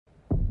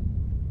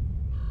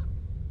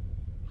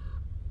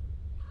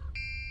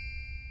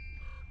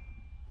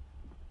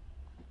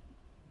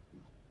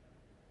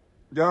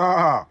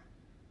Yeah,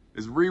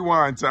 it's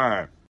rewind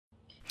time.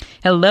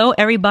 Hello,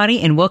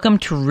 everybody, and welcome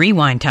to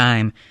Rewind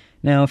Time.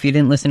 Now, if you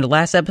didn't listen to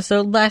last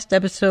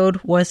episode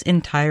was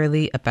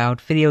entirely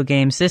about video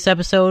games. This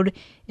episode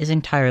is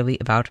entirely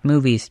about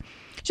movies.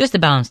 Just to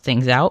balance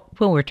things out,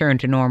 we'll return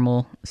to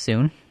normal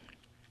soon.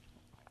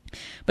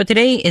 But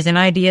today is an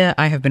idea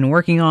I have been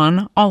working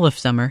on all of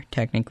summer,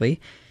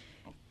 technically,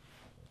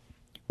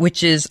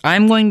 which is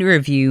I'm going to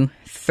review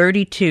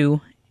 32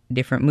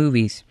 different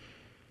movies.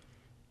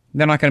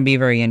 They're not going to be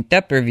very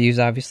in-depth reviews,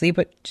 obviously,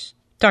 but just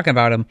talk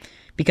about them.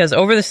 Because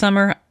over the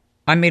summer,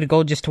 I made a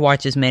goal just to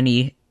watch as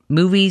many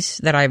movies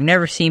that I've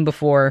never seen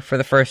before for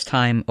the first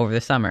time over the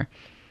summer.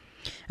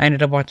 I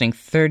ended up watching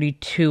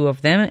 32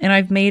 of them, and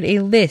I've made a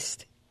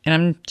list. And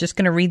I'm just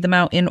going to read them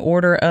out in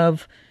order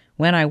of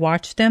when I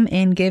watched them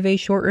and give a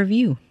short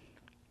review.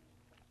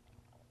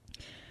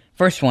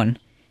 First one,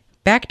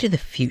 Back to the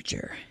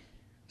Future.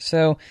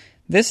 So,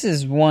 this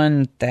is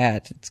one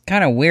that it's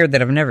kind of weird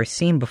that I've never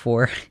seen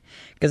before.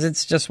 Because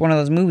it's just one of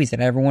those movies that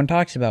everyone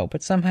talks about.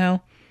 But somehow,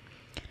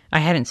 I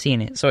hadn't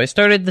seen it. So I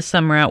started the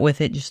summer out with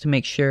it just to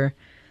make sure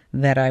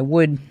that I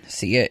would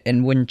see it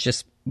and wouldn't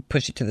just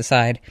push it to the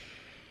side.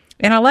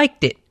 And I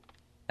liked it.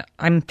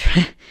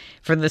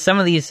 For some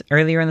of these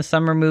earlier in the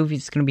summer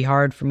movies, it's going to be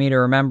hard for me to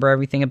remember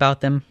everything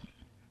about them.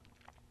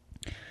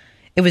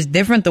 It was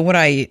different than what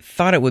I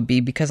thought it would be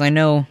because I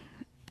know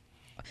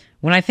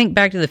when I think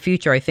Back to the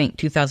Future, I think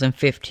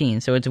 2015.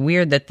 So it's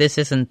weird that this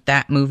isn't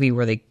that movie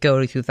where they go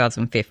to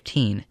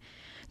 2015.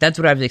 That's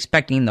what I was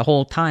expecting the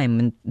whole time.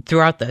 And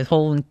throughout the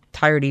whole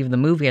entirety of the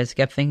movie, I just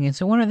kept thinking,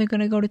 so when are they going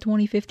to go to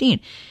 2015?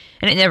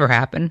 And it never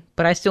happened,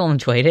 but I still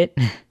enjoyed it.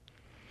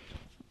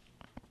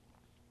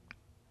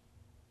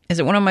 Is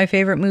it one of my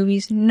favorite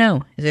movies?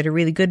 No. Is it a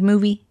really good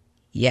movie?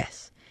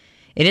 Yes.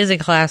 It is a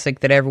classic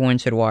that everyone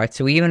should watch.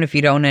 So even if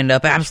you don't end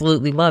up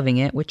absolutely loving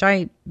it, which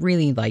I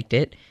really liked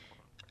it,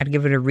 I'd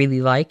give it a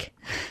really like,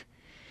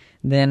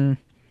 then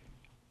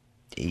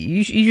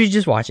you should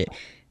just watch it.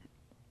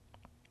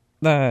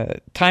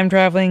 Time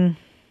traveling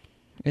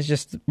is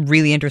just a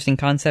really interesting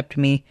concept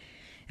to me,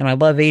 and I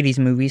love 80s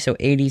movies, so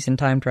 80s and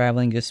time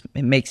traveling it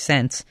makes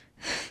sense.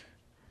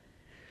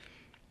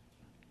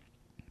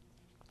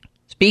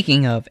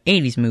 Speaking of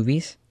 80s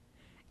movies,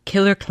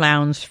 Killer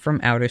Clowns from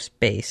Outer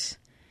Space.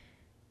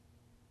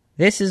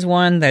 This is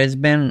one that has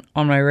been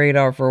on my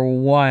radar for a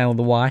while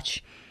to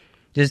watch.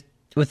 Just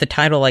with a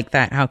title like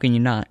that, how can you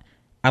not?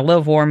 I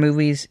love horror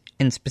movies,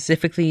 and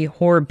specifically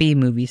horror B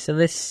movies, so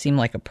this seemed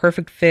like a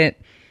perfect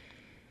fit.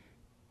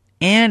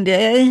 And,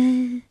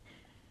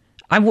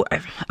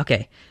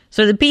 okay,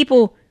 so the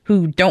people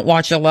who don't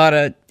watch a lot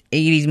of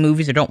 80s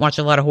movies or don't watch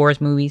a lot of horror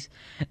movies,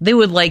 they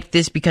would like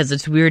this because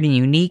it's weird and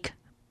unique,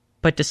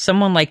 but to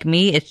someone like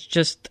me, it's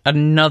just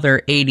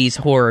another 80s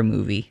horror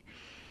movie.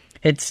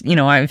 It's,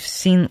 I've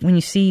seen, when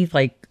you see,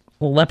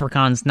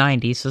 Leprechaun's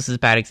 90s, so this is a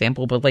bad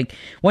example, but,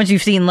 once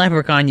you've seen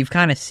Leprechaun, you've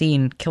kind of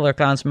seen Killer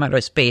Clowns from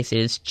Outer Space. It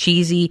is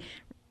cheesy,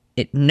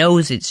 it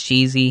knows it's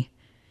cheesy,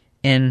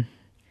 and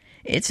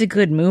it's a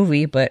good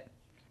movie, but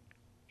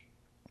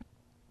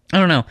I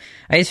don't know.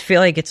 I just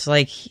feel like it's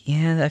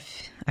yeah,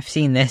 I've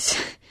seen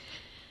this.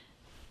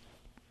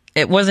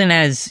 It wasn't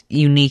as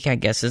unique, I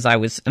guess, as I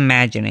was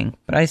imagining,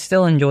 but I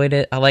still enjoyed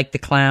it. I liked the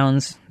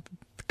clowns,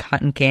 the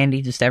cotton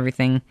candy, just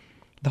everything.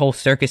 The whole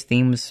circus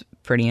theme was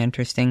pretty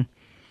interesting.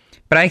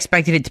 But I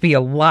expected it to be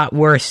a lot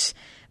worse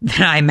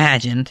than I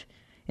imagined.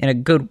 In a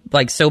good,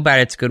 so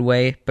bad it's good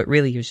way, but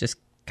really it was just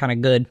kind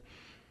of good.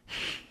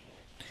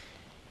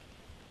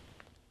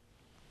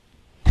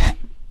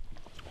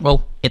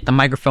 Well, hit the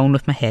microphone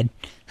with my head.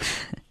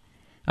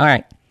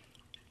 Alright.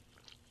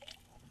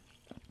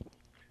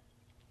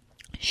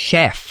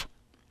 Chef.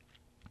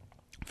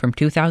 From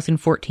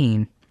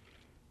 2014.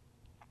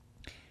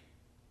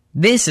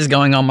 This is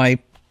going on my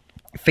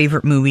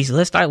favorite movies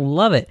list. I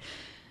love it.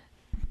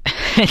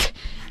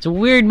 It's a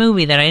weird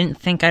movie that I didn't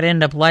think I'd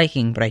end up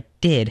liking, but I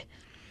did.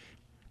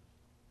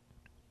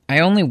 I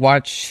only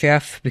watched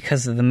Chef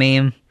because of the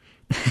meme.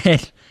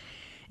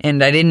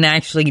 And I didn't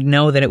actually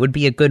know that it would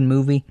be a good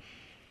movie.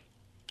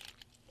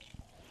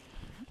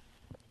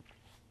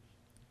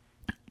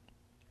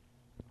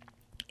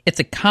 It's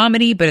a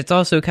comedy, but it's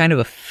also kind of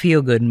a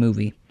feel-good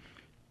movie.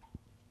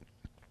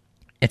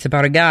 It's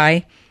about a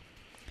guy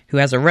who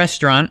has a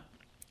restaurant,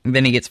 and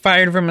then he gets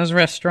fired from his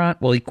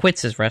restaurant. Well, he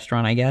quits his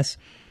restaurant, I guess.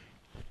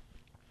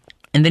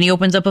 And then he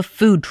opens up a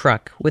food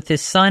truck with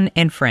his son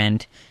and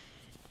friend.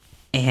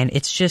 And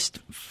it's just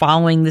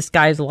following this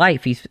guy's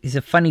life. He's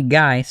a funny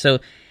guy. So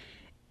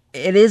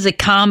it is a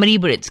comedy,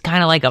 but it's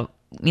kind of like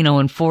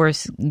in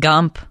Forrest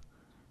Gump.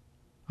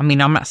 I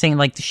mean, I'm not saying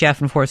the Chef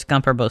and Forrest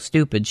Gump are both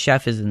stupid.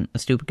 Chef isn't a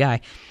stupid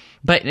guy.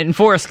 But in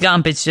Forrest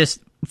Gump, it's just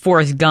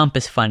Forrest Gump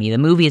is funny. The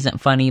movie isn't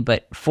funny,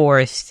 but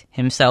Forrest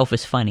himself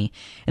is funny.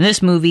 In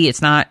this movie,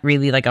 it's not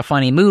really a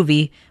funny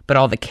movie, but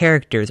all the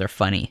characters are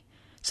funny.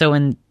 So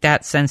in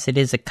that sense, it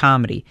is a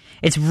comedy.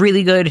 It's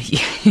really good.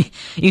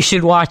 You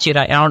should watch it.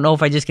 I don't know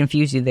if I just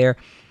confused you there.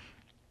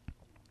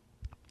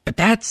 But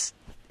it's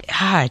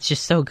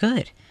just so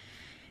good.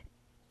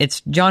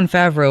 It's Jon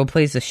Favreau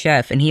plays the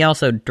chef, and he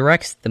also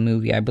directs the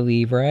movie, I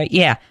believe, right?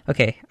 Yeah,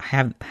 okay, I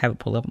have it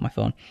pulled up on my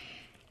phone.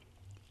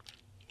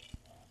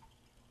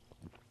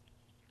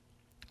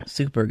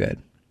 Super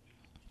good.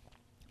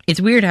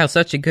 It's weird how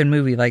such a good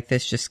movie like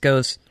this just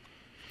goes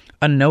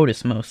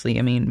unnoticed mostly.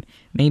 I mean,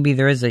 maybe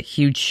there is a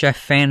huge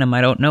chef fandom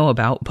I don't know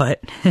about,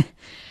 but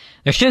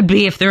there should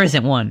be if there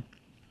isn't one.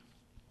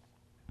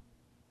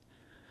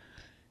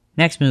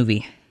 Next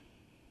movie.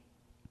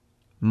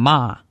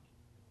 Ma.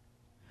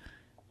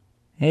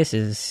 This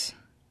is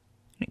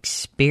an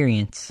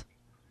experience.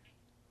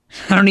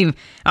 I don't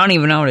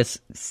even know how to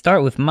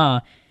start with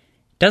Ma.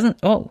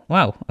 Oh,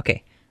 wow,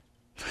 okay.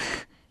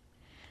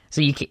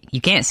 So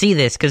you can't see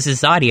this because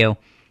it's audio,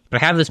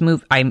 but I have this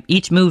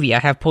each movie I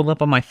have pulled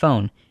up on my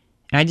phone,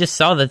 and I just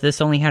saw that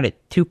this only had a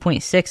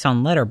 2.6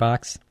 on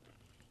Letterboxd.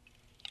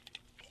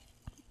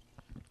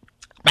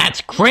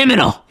 That's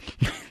criminal!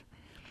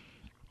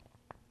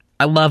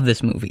 I love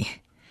this movie.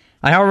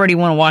 I already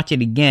want to watch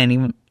it again,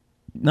 even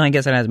though I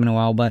guess it has been a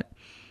while, but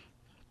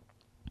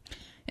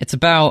it's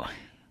about a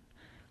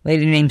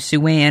lady named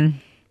Sue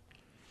Ann,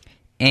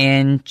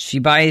 and she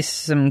buys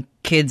some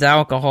kids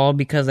alcohol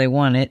because they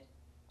want it.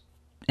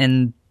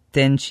 And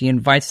then she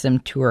invites them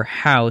to her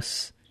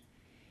house.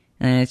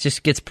 And it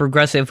just gets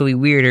progressively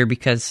weirder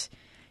because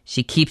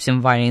she keeps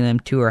inviting them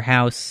to her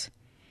house.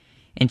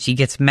 And she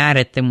gets mad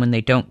at them when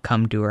they don't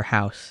come to her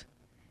house.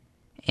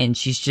 And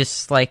she's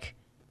just like,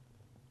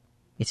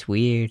 it's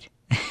weird.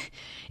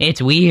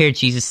 It's weird.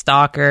 She's a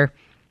stalker.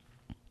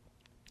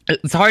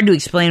 It's hard to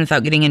explain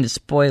without getting into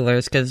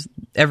spoilers because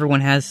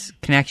everyone has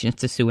connections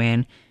to Sue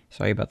Ann.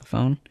 Sorry about the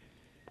phone.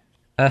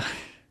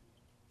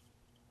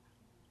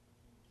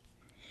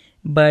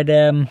 But,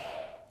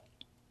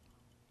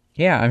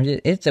 yeah,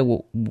 it's a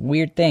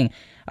weird thing.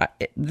 A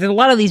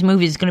lot of these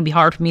movies is going to be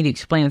hard for me to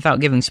explain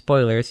without giving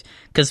spoilers,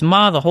 because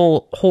Ma, the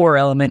whole horror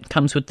element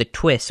comes with the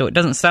twist, so it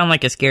doesn't sound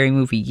like a scary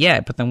movie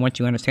yet, but then once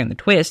you understand the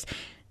twist,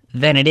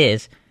 then it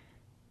is.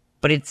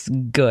 But it's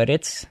good.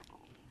 It's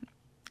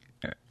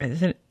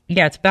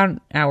about an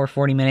hour,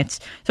 40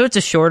 minutes, so it's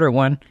a shorter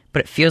one,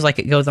 but it feels like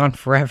it goes on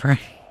forever.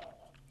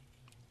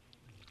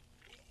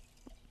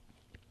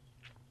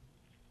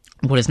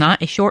 What is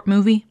not a short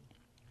movie?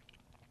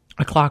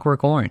 A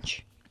Clockwork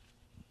Orange.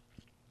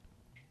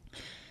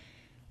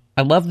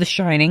 I love The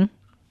Shining.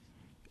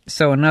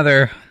 So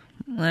another...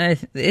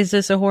 is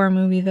this a horror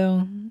movie,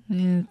 though?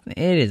 It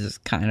is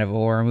kind of a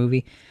horror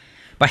movie.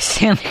 By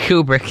Stanley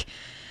Kubrick.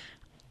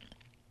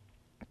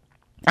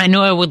 I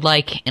know I would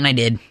like, and I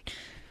did.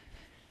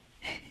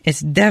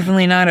 It's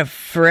definitely not a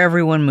for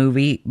everyone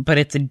movie, but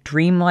it's a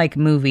dreamlike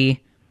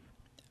movie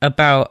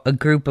about a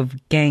group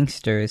of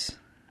gangsters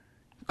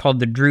called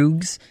the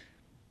Droogs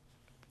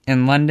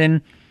in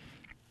London.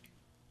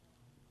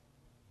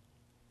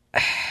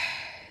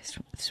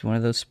 It's one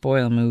of those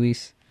spoil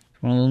movies.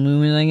 It's one of those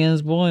movies I can't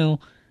spoil.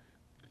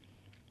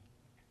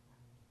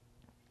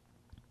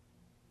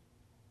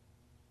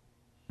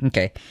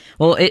 Okay.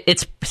 Well,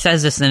 it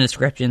says this in the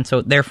description,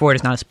 so therefore it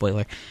is not a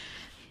spoiler.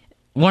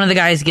 One of the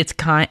guys gets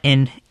caught,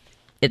 and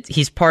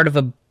he's part of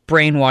a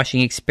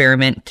brainwashing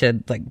experiment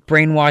to like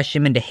brainwash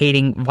him into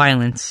hating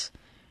violence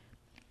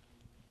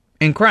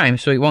and crime,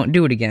 so he won't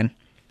do it again.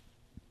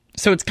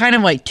 So it's kind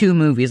of like two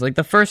movies. Like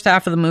the first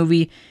half of the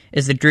movie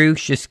is the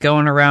Droogs just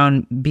going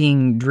around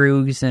being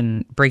Droogs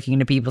and breaking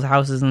into people's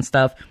houses and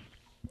stuff.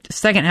 The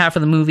second half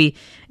of the movie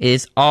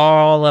is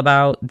all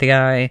about the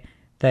guy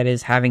that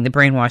is having the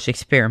brainwash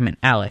experiment,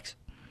 Alex.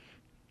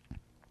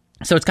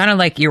 So it's kind of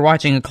like you're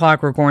watching A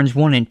Clockwork Orange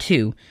 1 and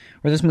 2,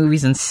 where this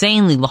movie's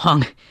insanely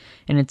long,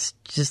 and it's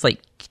just like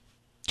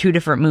two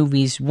different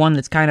movies, one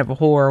that's kind of a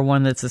horror,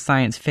 one that's a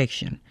science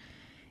fiction.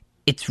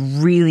 It's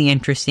really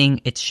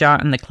interesting. It's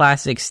shot in the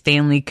classic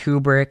Stanley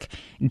Kubrick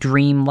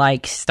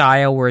dreamlike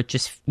style where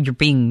you're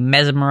being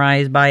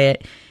mesmerized by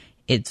it.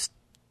 It's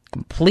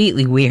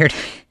completely weird.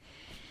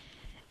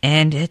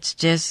 And it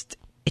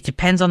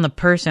depends on the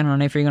person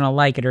on if you're going to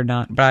like it or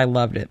not, but I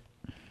loved it.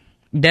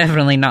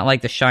 Definitely not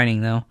like The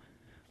Shining, though.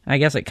 I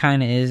guess it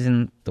kind of is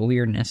in the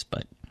weirdness,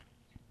 but...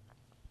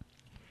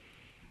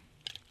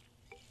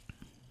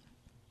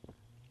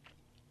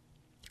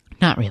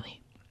 not really.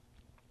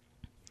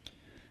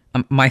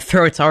 My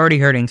throat's already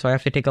hurting, so I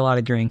have to take a lot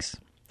of drinks.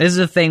 This is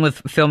the thing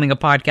with filming a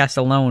podcast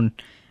alone.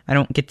 I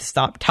don't get to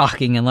stop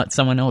talking and let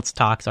someone else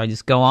talk, so I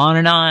just go on,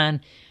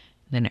 and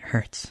then it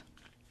hurts.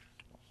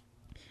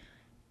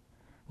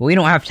 Well, we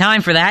don't have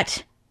time for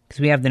that, because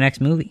we have the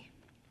next movie.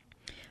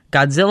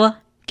 Godzilla,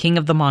 King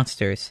of the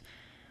Monsters.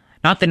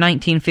 Not the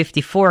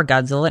 1954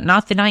 Godzilla,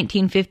 not the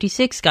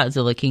 1956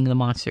 Godzilla, King of the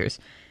Monsters.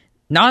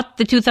 Not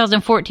the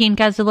 2014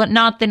 Godzilla,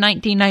 not the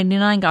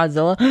 1999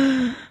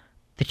 Godzilla.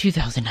 The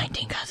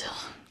 2019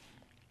 Godzilla.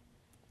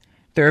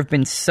 There have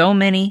been so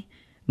many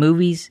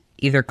movies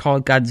either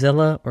called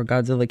Godzilla or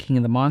Godzilla King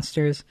of the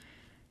Monsters.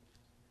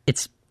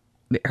 It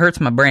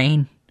hurts my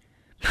brain.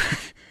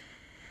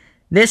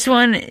 This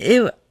one,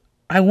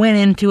 I went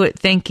into it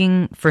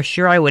thinking for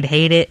sure I would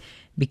hate it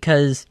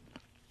because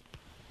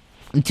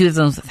the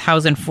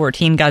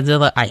 2014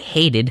 Godzilla I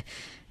hated.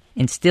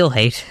 and still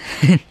hate.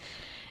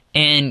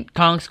 And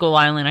Kong Skull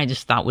Island I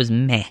just thought was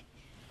meh.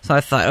 So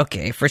I thought,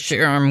 okay, for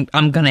sure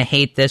I'm gonna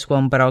hate this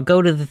one, but I'll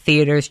go to the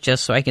theaters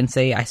just so I can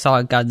say I saw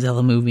a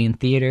Godzilla movie in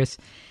theaters.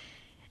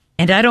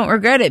 And I don't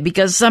regret it,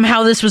 because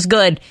somehow this was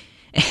good.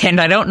 And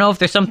I don't know if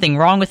there's something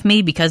wrong with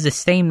me, because the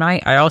same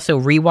night I also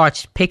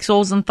rewatched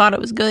Pixels and thought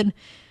it was good.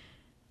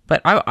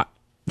 But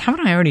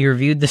haven't I already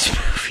reviewed this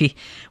movie?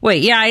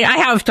 Wait, yeah, I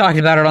have talked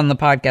about it on the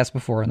podcast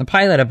before, in the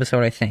pilot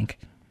episode, I think.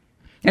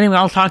 Anyway,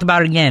 I'll talk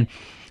about it again.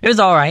 It was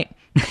alright.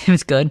 It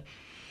was good.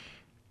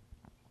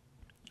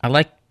 I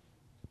like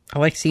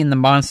seeing the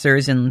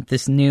monsters in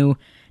this new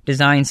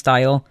design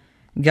style.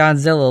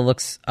 Godzilla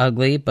looks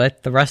ugly,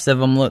 but the rest of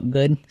them look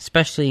good,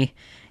 especially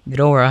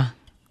Ghidorah,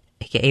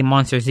 aka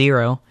Monster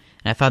Zero.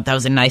 And I thought that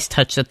was a nice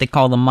touch that they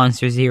call them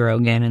Monster Zero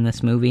again in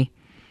this movie.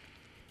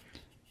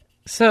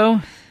 So,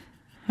 I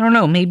don't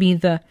know, maybe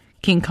the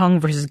King Kong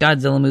vs.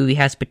 Godzilla movie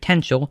has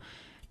potential,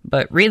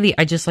 but really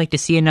I just like to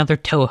see another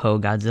Toho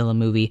Godzilla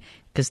movie,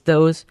 because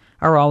those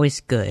are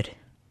always good.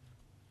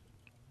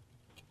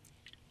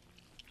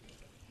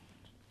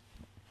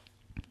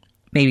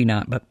 Maybe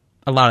not, but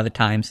a lot of the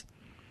times.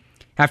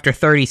 After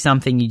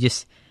 30-something, you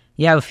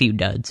have a few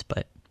duds,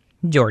 but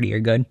majority are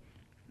good.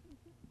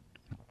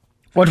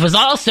 What was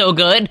also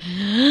good?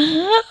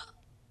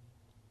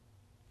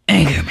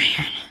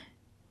 Anchorman.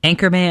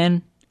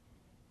 Anchorman.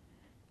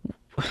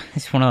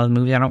 It's one of those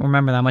movies I don't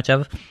remember that much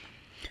of.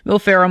 Will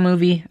Ferrell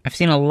movie. I've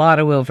seen a lot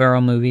of Will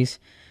Ferrell movies.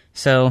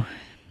 So, out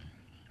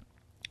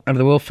of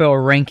the Will Ferrell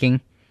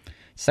ranking,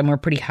 somewhere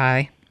pretty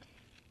high.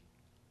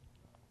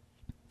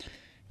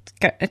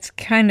 It's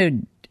kind of...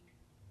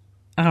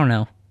 I don't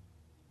know.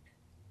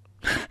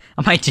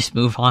 I might just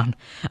move on.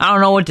 I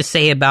don't know what to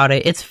say about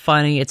it. It's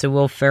funny. It's a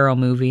Will Ferrell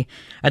movie.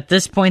 At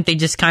this point, they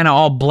just kind of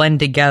all blend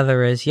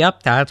together as,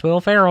 yep, that's Will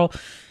Ferrell.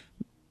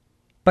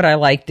 But I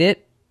liked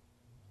it.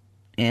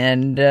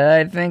 And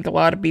I think a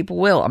lot of people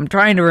will. I'm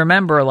trying to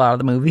remember a lot of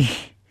the movie.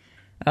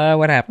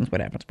 What happens?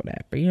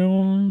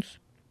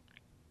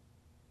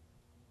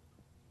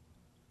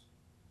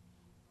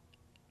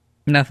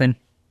 Nothing.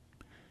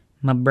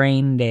 My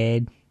brain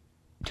dead.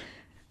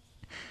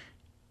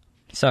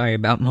 Sorry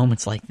about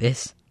moments like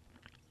this.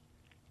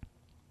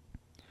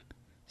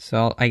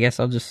 So I guess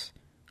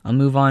I'll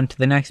move on to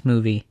the next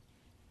movie.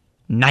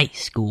 Night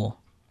School.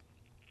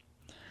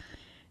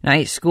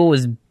 Night School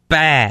was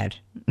bad.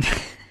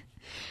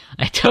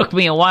 It took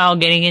me a while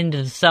getting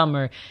into the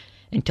summer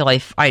until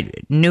I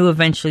knew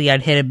eventually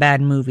I'd hit a bad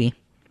movie.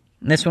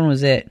 This one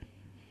was it.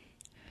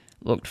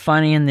 Looked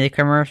funny in the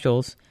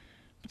commercials.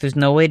 There's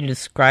no way to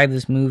describe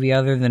this movie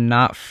other than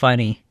not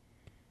funny.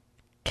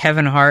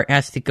 Kevin Hart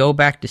has to go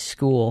back to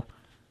school,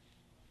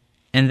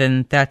 and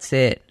then that's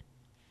it.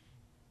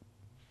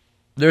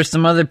 There's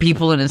some other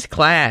people in his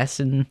class,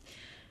 and,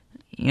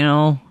 you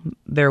know,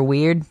 they're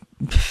weird.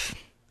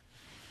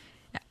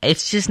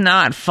 It's just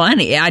not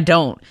funny. I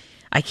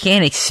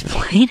can't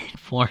explain it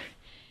for.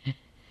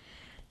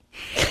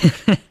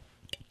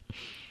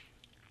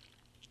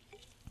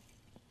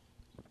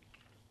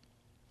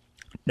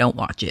 Don't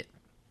watch it.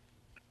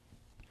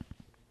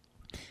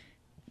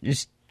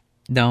 Just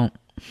don't.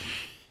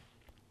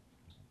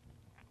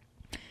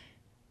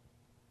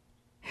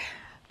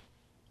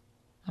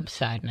 I'm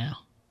sad now.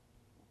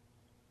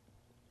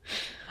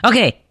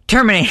 Okay,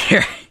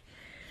 Terminator.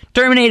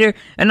 Terminator,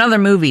 another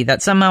movie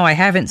that somehow I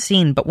haven't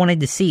seen but wanted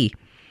to see.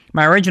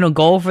 My original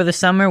goal for the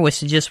summer was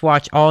to just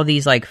watch all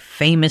these, like,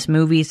 famous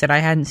movies that I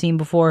hadn't seen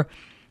before.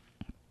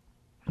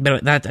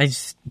 But that, I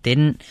just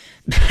didn't.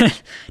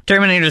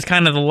 Terminator is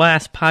kind of the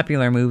last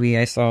popular movie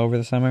I saw over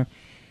the summer.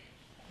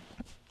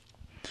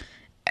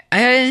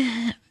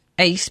 I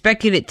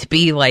expected it to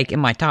be, like, in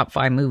my top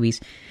 5 movies,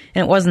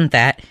 and it wasn't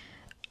that.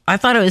 I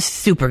thought it was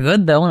super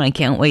good, though, and I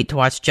can't wait to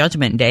watch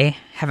Judgment Day.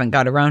 Haven't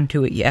got around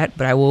to it yet,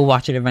 but I will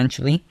watch it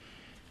eventually.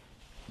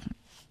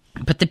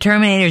 But the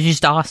Terminator is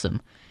just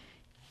awesome.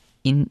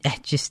 I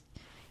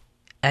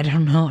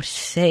don't know what to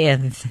say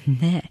other than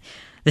that.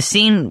 The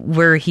scene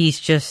where he's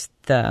just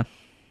oh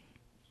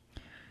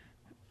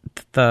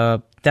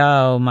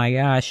my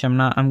gosh, I'm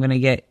gonna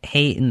get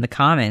hate in the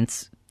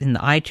comments, in the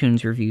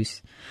iTunes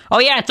reviews. Oh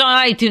yeah, it's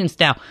on iTunes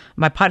now.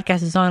 My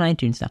podcast is on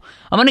iTunes now.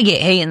 I'm gonna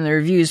get hate in the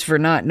reviews for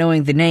not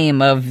knowing the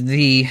name of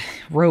the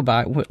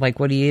robot, like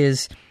what he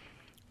is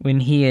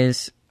when he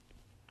is,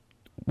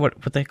 what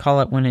they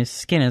call it when his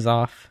skin is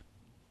off.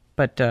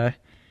 But it's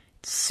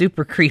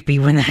super creepy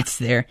when that's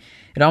there.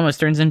 It almost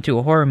turns into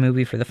a horror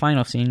movie for the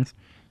final scenes.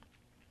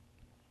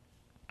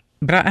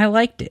 But I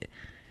liked it.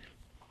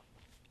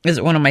 Is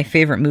it one of my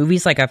favorite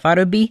movies like I thought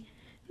it would be?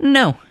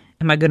 No.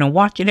 Am I going to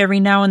watch it every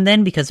now and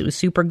then because it was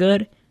super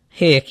good?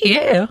 Heck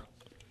yeah.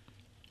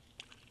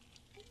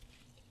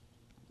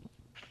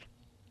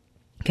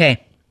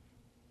 Okay.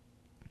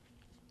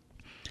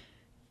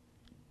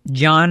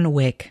 John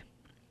Wick.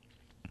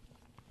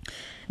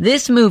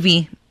 This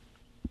movie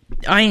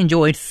I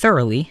enjoyed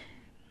thoroughly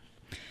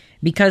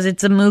because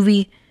it's a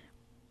movie.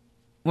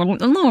 Well,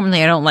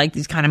 normally I don't like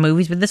these kind of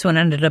movies, but this one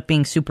ended up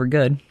being super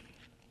good.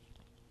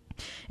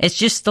 It's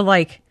just the,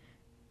 like,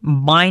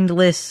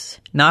 mindless,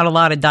 not a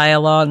lot of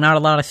dialogue, not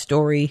a lot of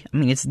story. I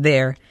mean, it's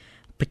there,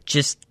 but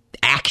just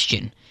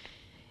action.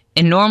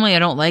 And normally I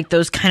don't like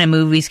those kind of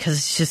movies because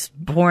it's just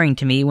boring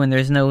to me when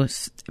there's no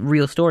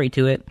real story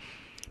to it.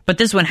 But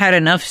this one had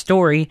enough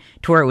story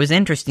to where it was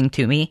interesting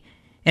to me,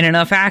 and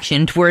enough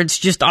action to where it's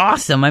just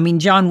awesome. I mean,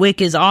 John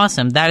Wick is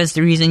awesome. That is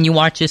the reason you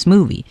watch this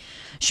movie.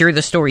 Sure,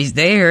 the story's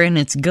there and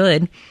it's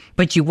good,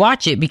 but you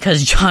watch it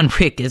because John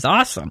Wick is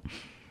awesome.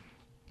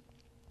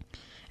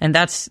 And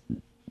that's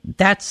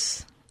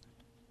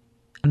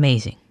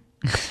amazing.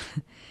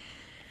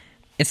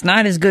 It's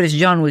not as good as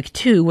John Wick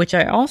 2, which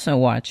I also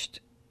watched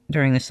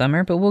during the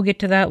summer, but we'll get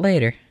to that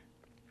later.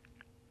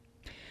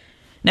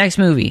 Next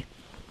movie.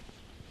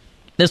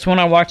 This one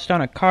I watched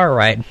on a car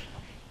ride.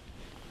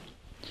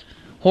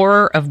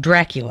 Horror of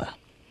Dracula.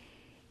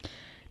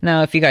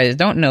 Now, if you guys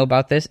don't know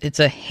about this, it's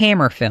a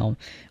Hammer film.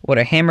 What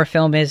a Hammer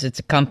film is, it's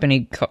a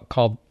company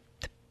called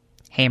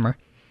Hammer.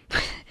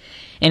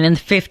 And in the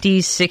 50s,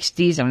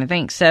 60s, and I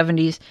think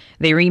 70s,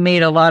 they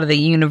remade a lot of the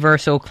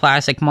Universal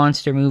classic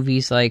monster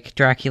movies like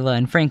Dracula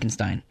and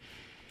Frankenstein.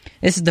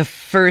 This is the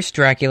first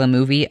Dracula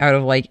movie out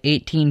of like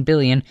 18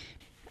 billion.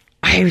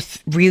 I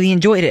really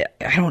enjoyed it.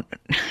 I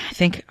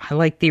think I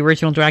like the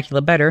original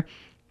Dracula better.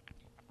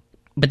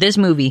 But this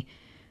movie,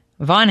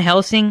 Van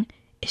Helsing,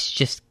 is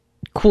just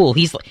cool.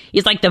 He's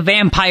like the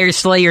vampire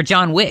slayer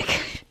John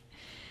Wick.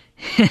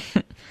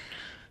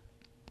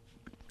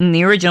 In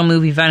the original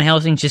movie, Van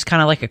Helsing's just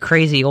kind of like a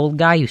crazy old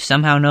guy who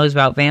somehow knows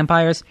about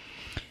vampires.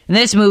 In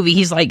this movie,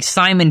 he's like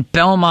Simon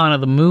Belmont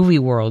of the movie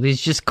world. He's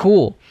just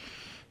cool.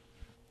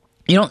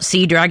 You don't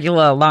see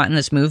Dracula a lot in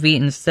this movie.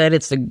 Instead,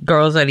 it's the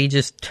girls that he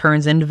just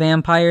turns into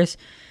vampires.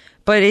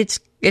 But it's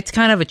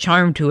kind of a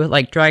charm to it.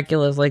 Like,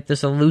 Dracula's like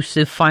this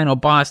elusive final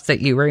boss that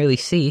you rarely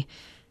see.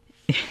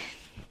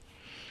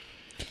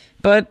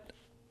 But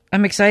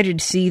I'm excited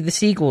to see the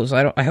sequels.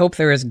 I hope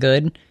they're as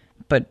good.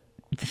 But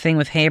the thing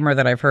with Hammer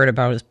that I've heard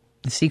about is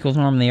the sequels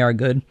normally are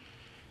good.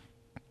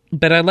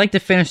 But I'd like to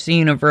finish the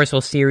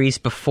Universal series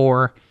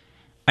before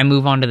I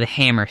move on to the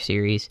Hammer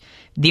series.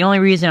 The only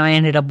reason I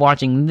ended up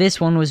watching this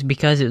one was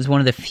because it was one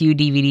of the few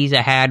DVDs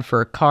I had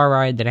for a car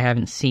ride that I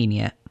haven't seen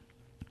yet.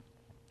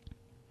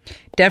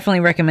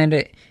 Definitely recommend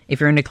it if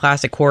you're into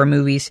classic horror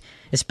movies,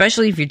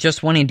 especially if you're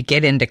just wanting to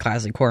get into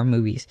classic horror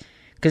movies.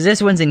 Because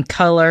this one's in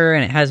color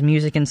and it has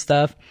music and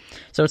stuff,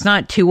 so it's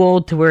not too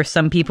old to where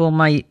some people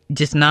might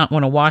just not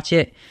want to watch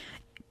it.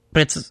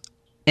 But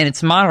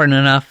it's modern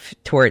enough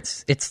to where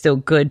it's still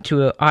good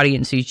to an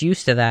audience who's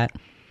used to that.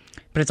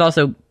 But it's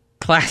also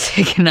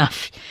classic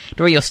enough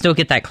to where you'll still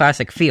get that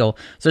classic feel.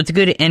 So it's a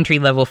good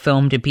entry-level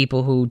film to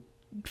people who,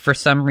 for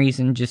some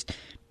reason, just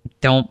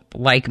don't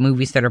like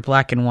movies that are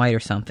black and white or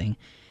something.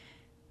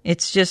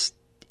 It's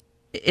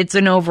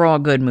an overall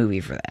good movie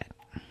for that.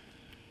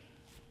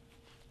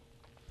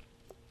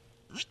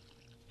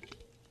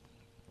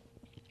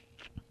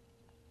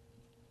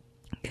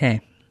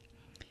 Okay.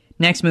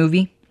 Next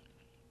movie.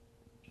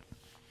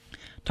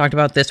 Talked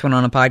about this one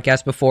on a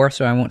podcast before,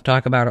 so I won't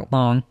talk about it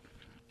long.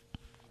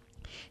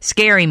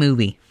 Scary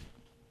Movie.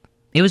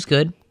 It was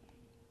good.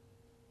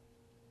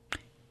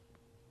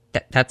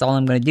 That's all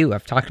I'm going to do.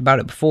 I've talked about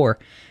it before.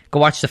 Go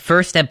watch the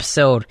first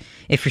episode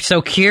if you're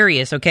so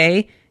curious,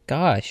 okay?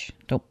 Gosh,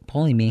 don't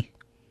bully me.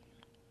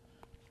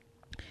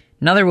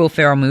 Another Will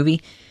Ferrell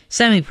movie,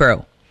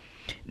 Semi-Pro.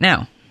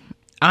 Now,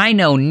 I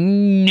know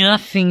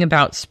nothing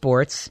about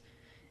sports,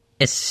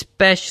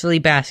 especially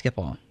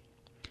basketball.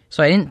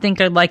 So I didn't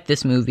think I'd like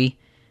this movie,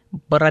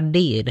 but I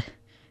did,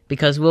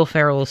 because Will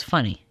Ferrell is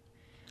funny.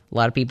 A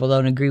lot of people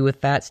don't agree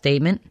with that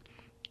statement,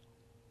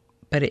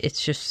 but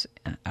it's just,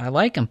 I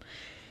like him.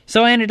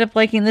 So I ended up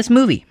liking this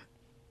movie.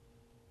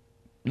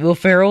 Will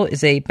Ferrell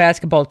is a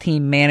basketball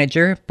team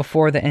manager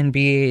before the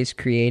NBA is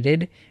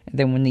created. And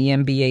then when the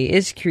NBA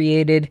is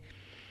created,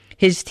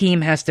 his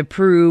team has to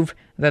prove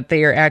that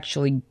they are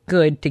actually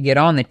good to get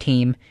on the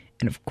team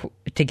and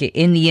to get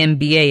in the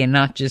NBA and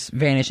not just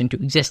vanish into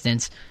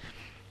existence.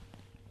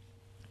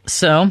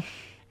 So,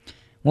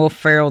 Will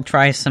Ferrell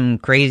tries some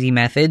crazy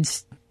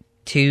methods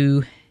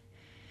to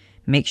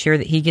make sure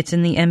that he gets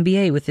in the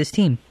NBA with his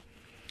team.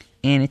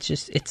 And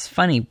it's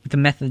funny, the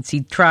methods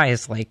he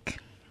tries, like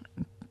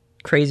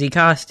crazy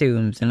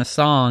costumes and a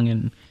song,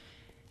 and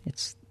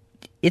it's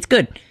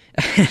good.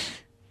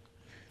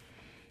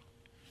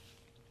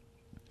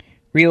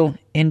 Real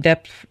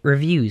in-depth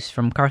reviews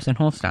from Carson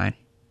Holstein.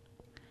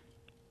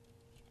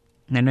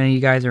 And I know you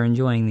guys are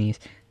enjoying these.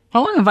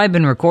 How long have I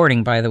been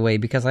recording, by the way?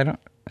 Because it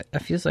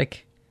feels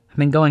like I've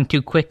been going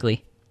too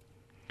quickly.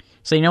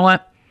 So you know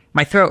what?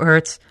 My throat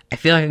hurts. I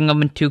feel like I'm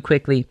going too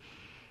quickly.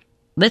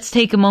 Let's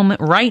take a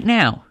moment right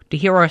now to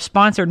hear our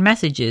sponsored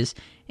messages,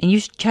 and you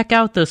should check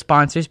out those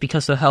sponsors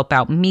because they'll help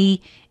out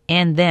me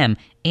and them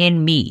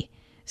and me.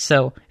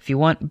 So if you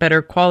want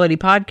better quality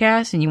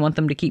podcasts and you want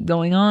them to keep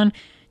going on,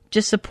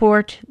 just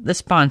support the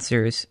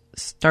sponsors,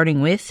 starting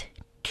with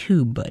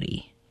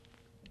TubeBuddy.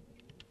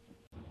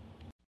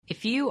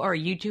 If you are a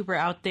YouTuber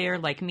out there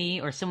like me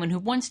or someone who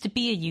wants to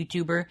be a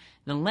YouTuber,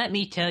 then let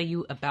me tell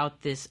you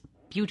about this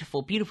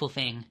beautiful, beautiful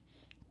thing,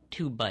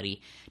 TubeBuddy.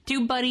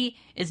 TubeBuddy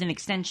is an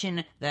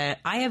extension that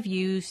I have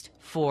used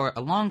for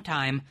a long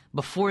time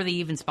before they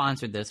even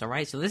sponsored this,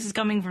 alright? So this is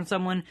coming from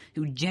someone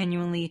who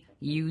genuinely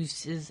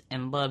uses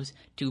and loves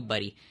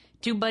TubeBuddy.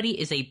 TubeBuddy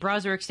is a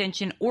browser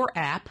extension or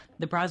app.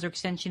 The browser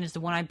extension is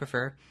the one I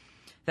prefer,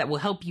 that will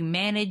help you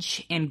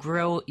manage and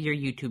grow your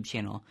YouTube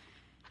channel.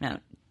 Now,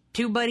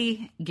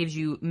 TubeBuddy gives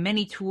you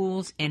many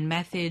tools and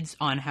methods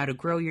on how to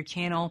grow your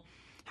channel,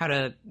 how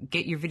to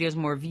get your videos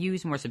more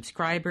views, more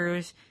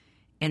subscribers,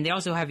 and they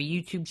also have a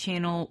YouTube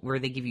channel where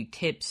they give you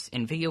tips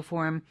in video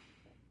form.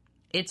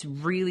 It's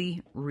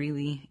really,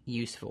 really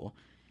useful.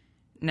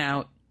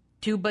 Now,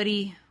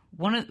 TubeBuddy,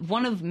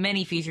 one of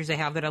many features they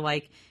have that I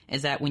like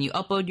is that when you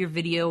upload your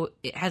video,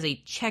 it has a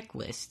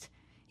checklist,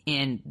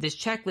 and this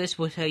checklist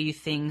will tell you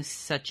things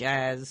such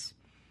as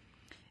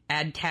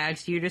add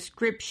tags to your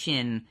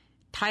description,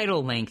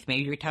 title length,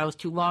 maybe your title's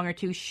too long or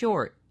too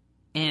short,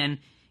 and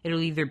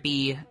it'll either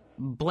be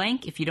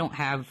blank if you don't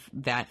have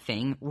that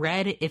thing,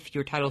 red if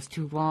your title's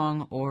too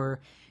long, or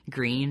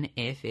green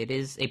if it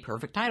is a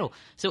perfect title.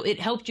 So it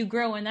helped you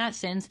grow in that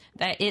sense,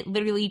 that it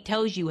literally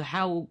tells you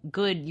how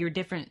good your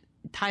different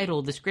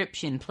title,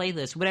 description,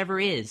 playlist, whatever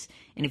is.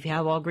 And if you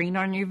have all green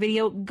on your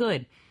video,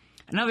 good.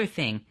 Another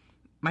thing,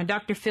 my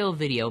Dr. Phil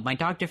video, my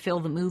Dr. Phil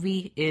the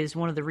movie, is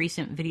one of the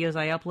recent videos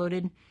I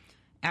uploaded.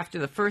 After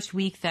the first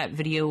week, that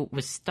video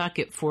was stuck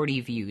at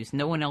 40 views.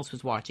 No one else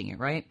was watching it,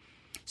 right?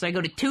 So I go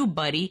to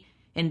TubeBuddy,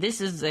 and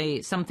this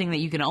is something that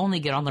you can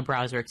only get on the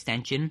browser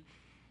extension.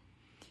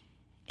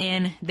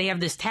 And they have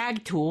this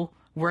tag tool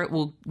where it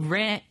will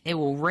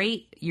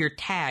rate your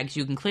tags.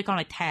 You can click on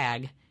a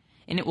tag,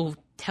 and it will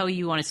tell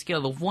you on a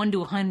scale of 1 to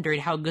 100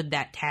 how good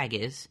that tag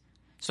is.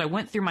 So I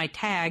went through my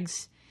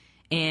tags,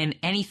 and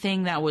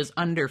anything that was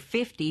under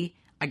 50,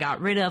 I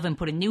got rid of and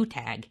put a new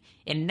tag.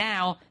 And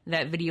now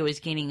that video is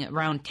gaining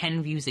around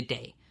 10 views a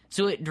day.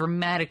 So it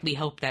dramatically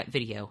helped that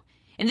video.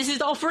 And this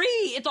is all free!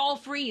 It's all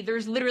free!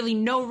 There's literally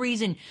no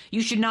reason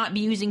you should not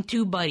be using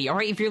TubeBuddy,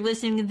 alright? If you're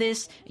listening to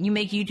this and you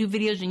make YouTube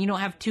videos and you don't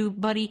have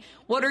TubeBuddy,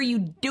 what are you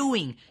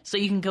doing? So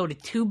you can go to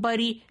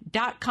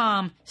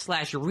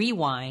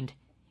tubebuddy.com/rewind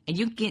and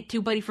you can get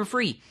TubeBuddy for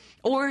free.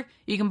 Or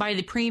you can buy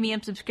the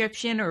premium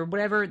subscription or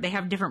whatever. They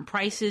have different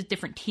prices,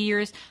 different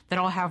tiers that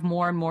all have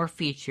more and more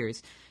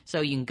features.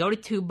 So you can go to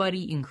TubeBuddy,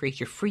 you can create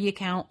your free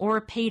account or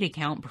a paid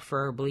account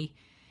preferably.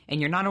 And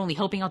you're not only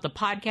helping out the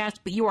podcast,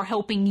 but you are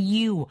helping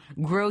you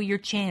grow your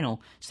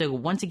channel. So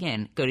once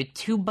again, go to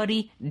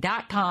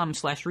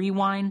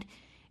tubebuddy.com/rewind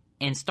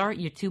and start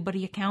your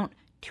TubeBuddy account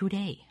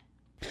today.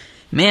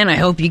 Man, I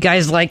hope you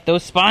guys like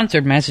those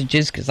sponsored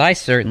messages, because I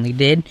certainly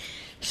did.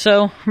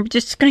 So we're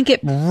just going to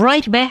get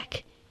right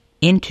back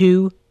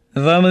into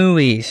the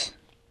movies.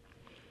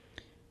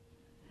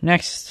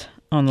 Next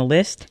on the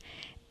list,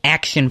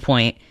 Action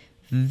Point.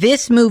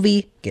 This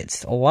movie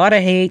gets a lot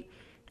of hate,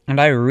 and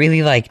I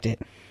really liked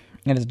it.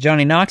 It is a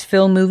Johnny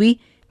Knoxville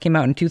movie. Came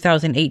out in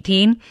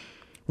 2018.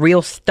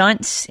 Real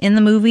stunts in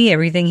the movie.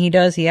 Everything he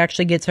does, he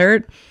actually gets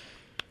hurt.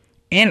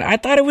 And I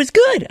thought it was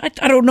good.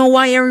 I don't know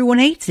why everyone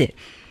hates it.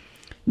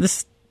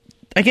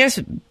 I guess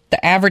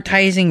the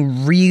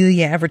advertising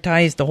really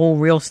advertised the whole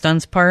real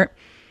stunts part.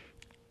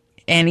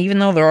 And even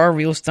though there are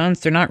real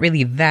stunts, they're not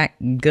really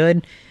that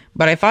good.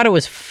 But I thought it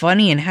was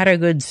funny and had a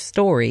good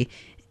story.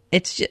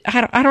 It's just,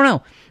 I don't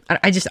know.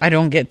 I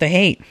don't get the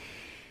hate.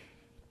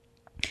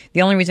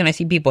 The only reason I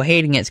see people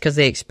hating it is because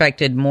they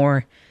expected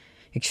more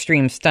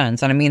extreme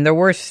stunts. And I mean, there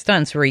were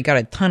stunts where you got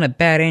a ton of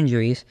bad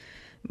injuries,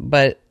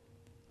 but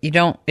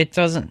blah,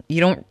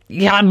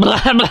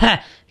 blah,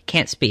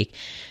 can't speak.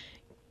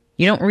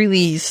 You don't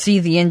really see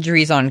the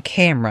injuries on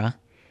camera.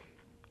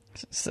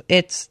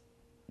 It's,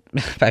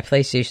 my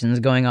PlayStation is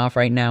going off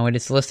right now, and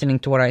it's listening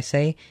to what I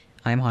say.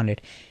 I'm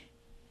haunted.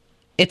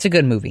 It's a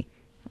good movie.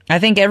 I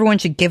think everyone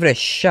should give it a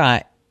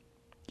shot,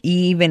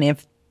 even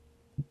if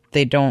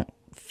they don't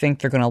think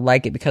they're going to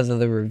like it because of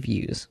the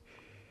reviews.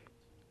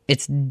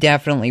 It's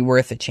definitely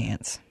worth a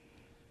chance.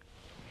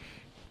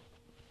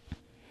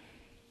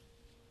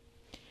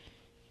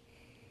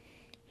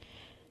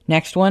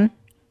 Next one,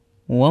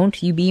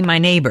 Won't You Be My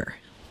Neighbor?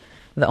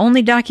 The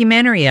only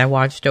documentary I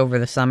watched over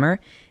the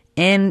summer,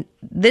 and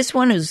this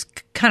one is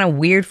kind of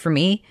weird for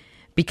me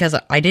because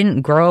I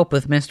didn't grow up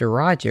with Mr.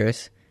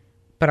 Rogers,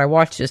 but I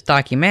watched this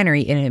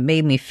documentary and it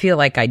made me feel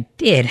like I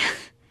did.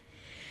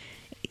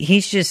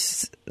 He's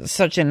just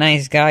such a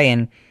nice guy,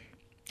 and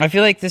I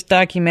feel like this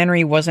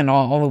documentary wasn't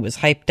all it was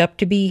hyped up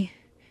to be,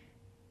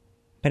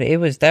 but it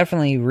was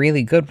definitely a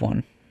really good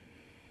one.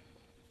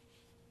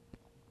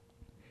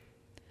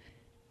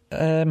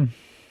 There's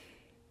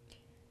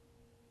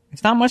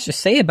not much to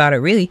say about it,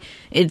 really.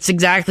 It's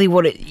exactly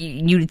what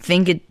you'd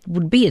think it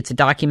would be. It's a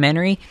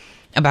documentary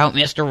about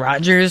Mr.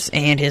 Rogers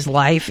and his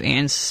life,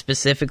 and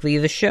specifically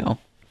the show.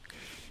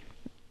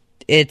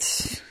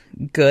 It's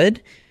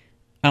good.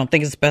 I don't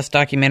think it's the best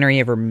documentary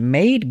ever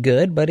made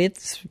good, but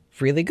it's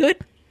really good.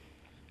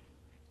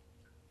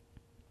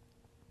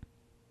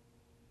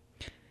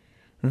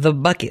 The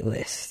Bucket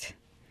List.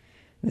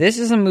 This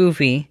is a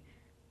movie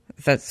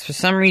that for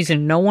some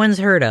reason no one's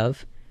heard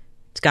of,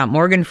 It's got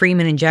Morgan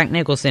Freeman and Jack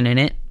Nicholson in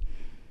it.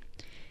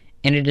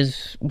 And it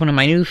is one of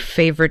my new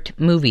favorite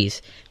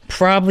movies.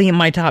 Probably in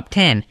my top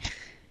 10.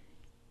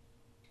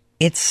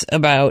 It's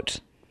about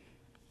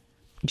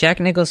Jack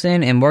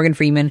Nicholson and Morgan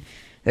Freeman.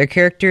 Their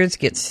characters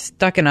get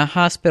stuck in a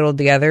hospital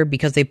together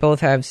because they both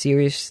have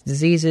serious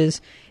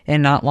diseases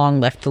and not long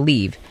left to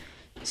live.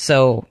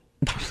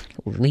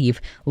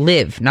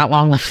 Not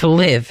long left to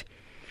live.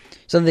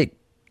 So they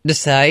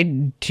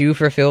decide to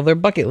fulfill their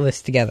bucket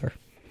list together.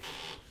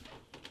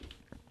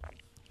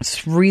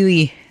 It's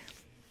really...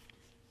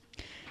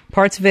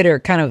 Parts of it are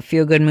kind of a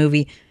feel-good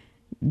movie.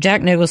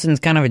 Jack Nicholson's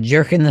kind of a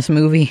jerk in this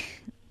movie.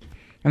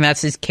 And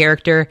that's his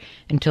character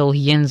until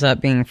he ends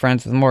up being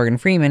friends with Morgan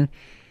Freeman.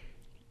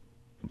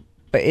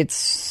 But it's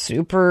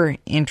super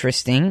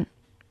interesting.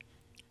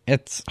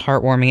 It's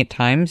heartwarming at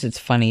times. It's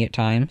funny at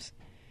times.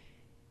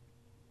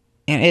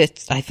 And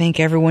I think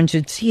everyone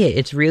should see it.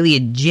 It's really a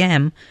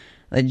gem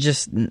that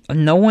just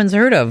no one's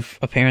heard of,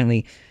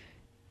 apparently.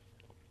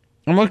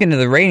 I'm looking at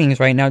the ratings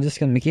right now just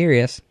because I'm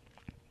curious.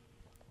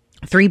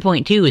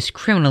 3.2 is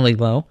criminally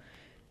low.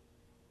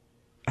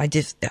 I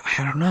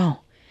don't know.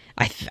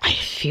 I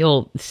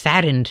feel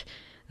saddened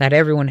that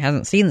everyone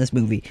hasn't seen this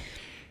movie.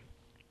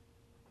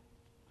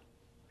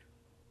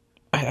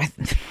 I'm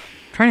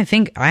trying to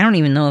think. I don't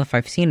even know if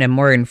I've seen a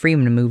Morgan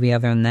Freeman movie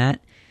other than that.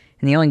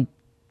 And I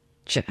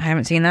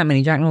haven't seen that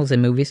many Jack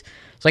Nicholson movies.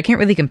 So I can't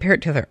really compare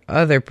it to their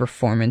other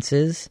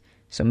performances.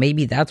 So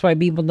maybe that's why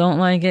people don't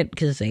like it,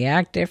 because they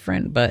act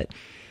different. But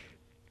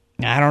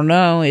I don't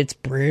know. It's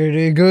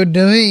pretty good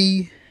to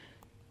me.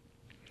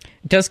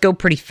 It does go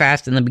pretty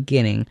fast in the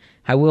beginning.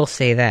 I will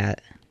say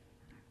that.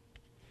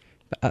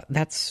 But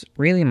that's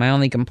really my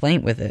only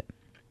complaint with it.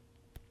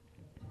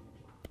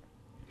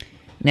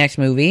 Next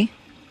movie.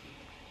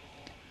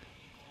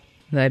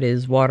 That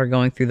is water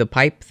going through the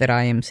pipe that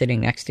I am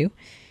sitting next to.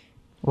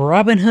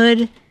 Robin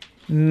Hood,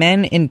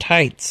 Men in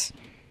Tights.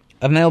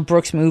 A Mel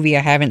Brooks movie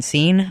I haven't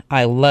seen.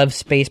 I love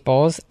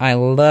Spaceballs. I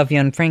love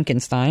Young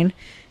Frankenstein.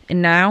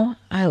 And now,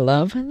 I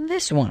love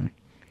this one.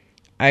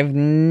 I've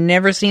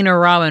never seen a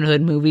Robin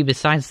Hood movie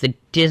besides the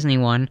Disney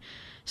one,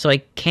 so I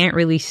can't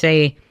really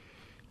say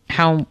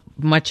how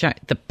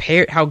good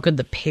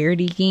the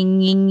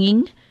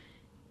parodying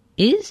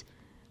is.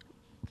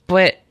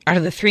 But out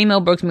of the 3 Mel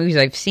Brooks movies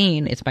I've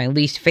seen, it's my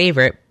least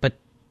favorite. But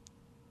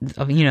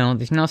there's no.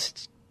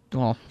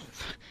 Well,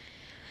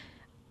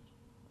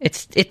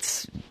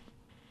 it's.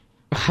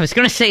 I was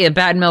gonna say a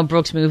bad Mel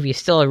Brooks movie is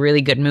still a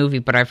really good movie,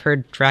 but I've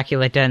heard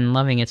Dracula Dead and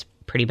Loving It's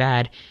pretty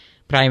bad,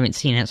 but I haven't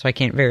seen it, so I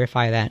can't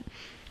verify that.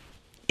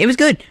 It was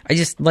good. I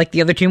just like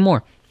the other 2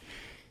 more.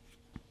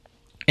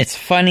 It's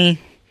funny.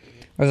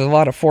 There's a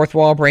lot of fourth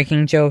wall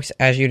breaking jokes,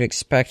 as you'd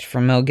expect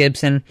from Mel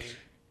Gibson.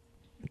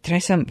 Did I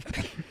say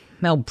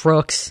Mel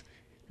Brooks?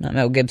 Not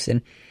Mel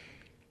Gibson.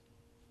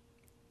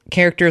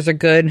 Characters are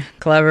good,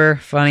 clever,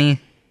 funny.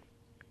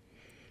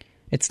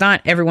 It's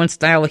not everyone's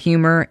style of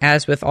humor,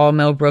 as with all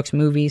Mel Brooks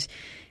movies.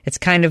 It's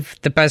kind of,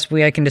 the best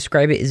way I can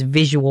describe it is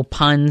visual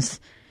puns.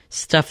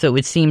 Stuff that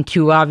would seem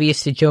too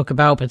obvious to joke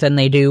about, but then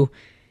they do.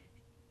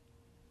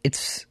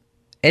 It's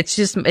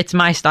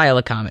my style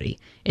of comedy.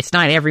 It's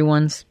not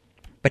everyone's,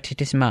 but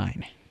it is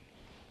mine.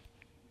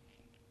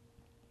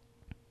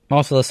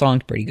 Also, the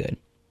song's pretty good.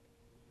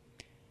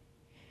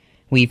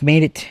 We've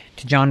made it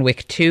to John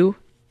Wick 2,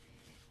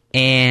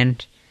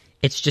 and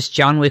it's just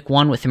John Wick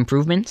 1 with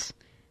improvements.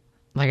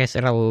 Like I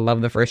said, I love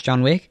the first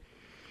John Wick.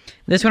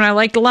 This one I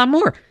liked a lot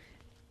more.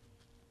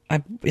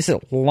 Is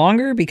it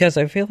longer? Because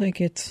I feel like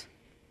it's...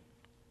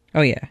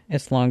 Oh yeah,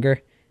 it's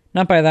longer.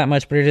 Not by that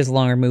much, but it is a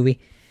longer movie.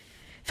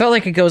 Felt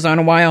like it goes on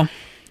a while.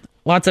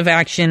 Lots of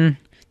action.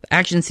 The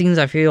action scenes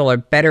I feel are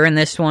better in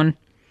this one.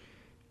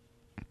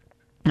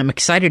 I'm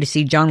excited to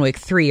see John Wick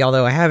 3,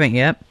 although I haven't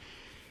yet.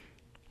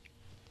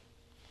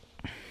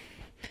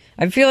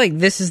 I feel like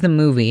this is the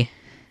movie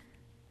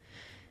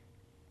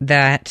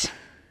that...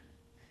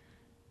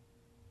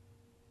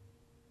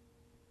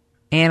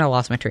 And I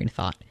lost my train of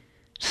thought.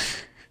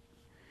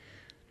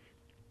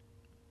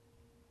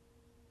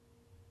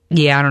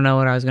 Yeah, I don't know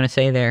what I was going to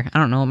say there. I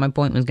don't know what my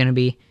point was going to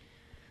be.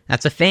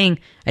 That's a thing.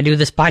 I do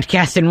this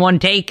podcast in one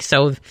take,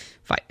 so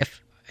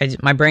if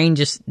my brain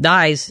just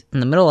dies in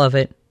the middle of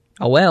it,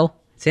 oh well,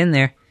 it's in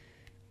there.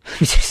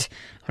 I'm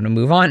going to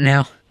move on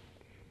now.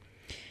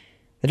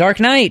 The Dark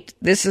Knight.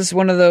 This is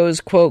one of those,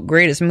 quote,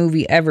 greatest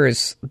movie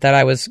evers that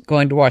I was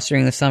going to watch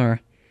during the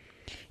summer.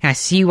 And I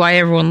see why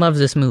everyone loves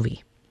this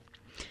movie.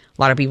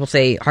 A lot of people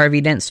say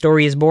Harvey Dent's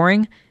story is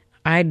boring.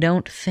 I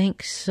don't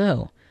think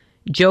so.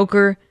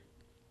 Joker,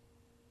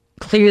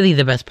 clearly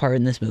the best part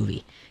in this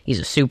movie. He's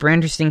a super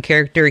interesting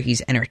character.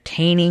 He's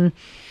entertaining.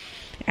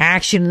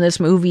 Action in this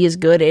movie is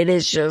good. It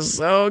is just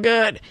so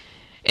good.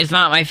 It's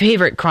not my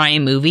favorite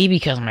crime movie,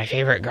 because my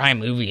favorite crime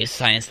movie is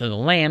Silence of the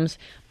Lambs,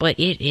 but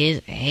it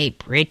is a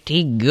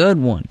pretty good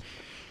one.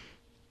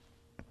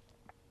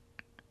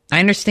 I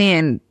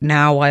understand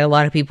now why a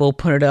lot of people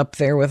put it up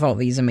there with all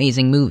these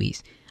amazing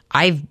movies.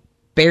 I've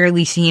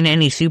barely seen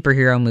any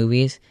superhero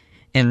movies,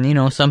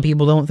 and some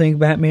people don't think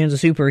Batman's a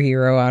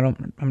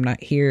superhero. I'm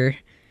not here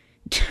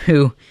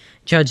to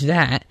judge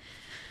that.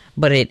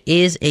 But it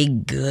is a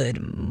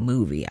good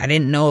movie. I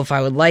didn't know if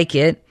I would like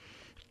it.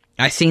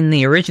 I seen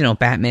the original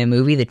Batman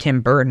movie, the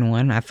Tim Burton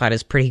one. I thought it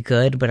was pretty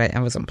good, but I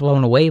wasn't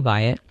blown away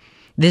by it.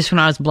 This one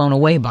I was blown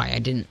away by. I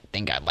didn't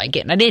think I'd like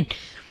it, and I did.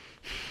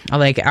 I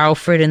like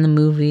Alfred in the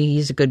movie.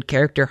 He's a good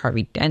character.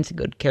 Harvey Dent's a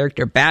good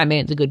character.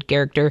 Batman's a good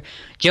character.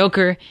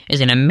 Joker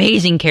is an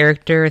amazing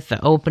character.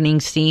 The opening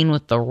scene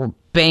with the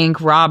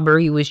bank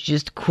robbery was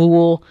just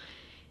cool.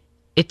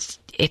 It's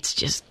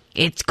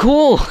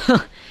cool.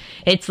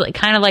 It's like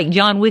kind of like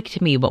John Wick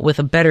to me, but with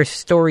a better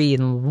story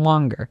and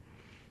longer.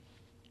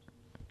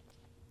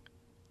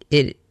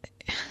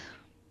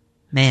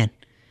 Man,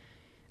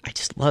 I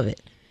just love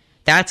it.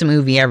 That's a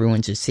movie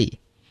everyone should see.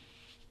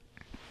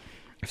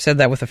 I've said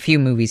that with a few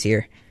movies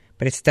here,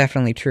 but it's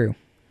definitely true.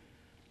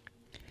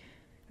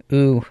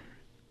 Ooh,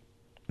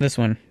 this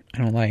one I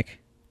don't like.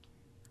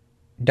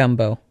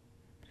 Dumbo.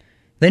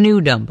 The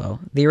new Dumbo.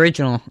 The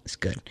original is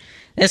good.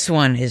 This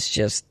one is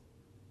just...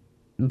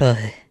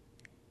 Bleh.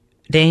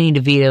 Danny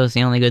DeVito is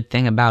the only good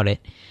thing about it.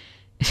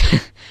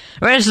 The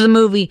rest of the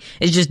movie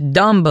is just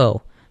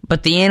Dumbo,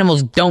 but the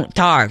animals don't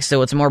talk,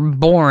 so it's more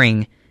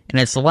boring, and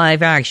it's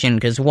live action,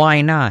 because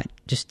why not?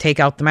 Just take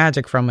out the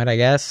magic from it, I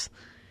guess.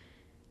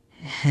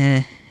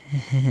 It's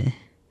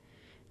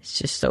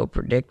just so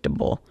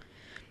predictable.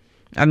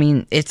 I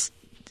mean, it's...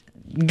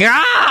 God,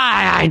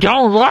 I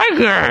don't like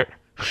it!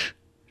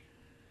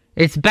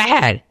 It's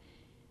bad.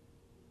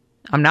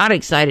 I'm not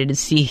excited to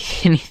see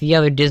any of the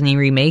other Disney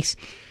remakes.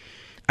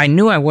 I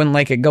knew I wouldn't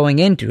like it going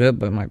into it,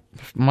 but my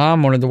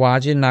mom wanted to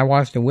watch it, and I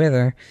watched it with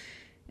her.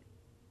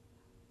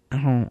 I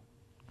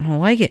don't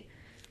like it.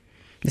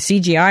 The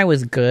CGI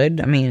was good.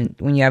 I mean,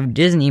 when you have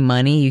Disney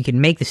money, you can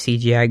make the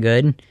CGI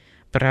good,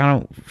 but I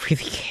don't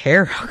really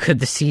care how good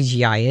the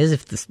CGI is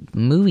if the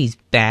movie's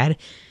bad.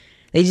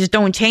 They just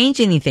don't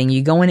change anything.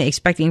 You go in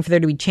expecting for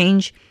there to be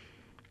change,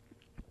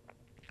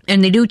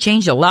 and they do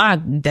change a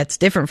lot that's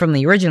different from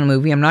the original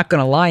movie. I'm not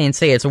going to lie and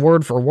say it's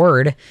word for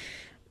word.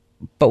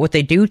 But what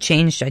they do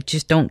change, I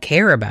just don't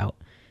care about.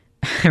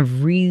 I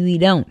really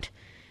don't.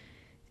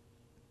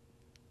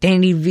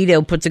 Danny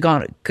DeVito puts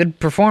on a good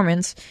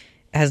performance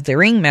as the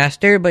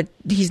ringmaster, but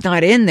he's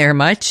not in there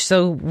much,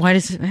 so why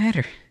does it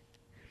matter?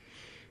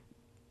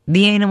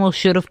 The animals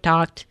should have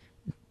talked.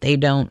 They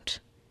don't.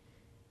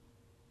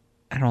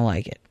 I don't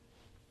like it.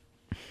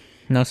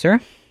 No,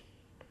 sir.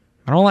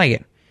 I don't like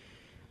it.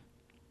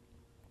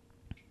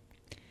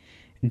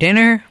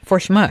 Dinner for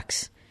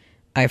Schmucks.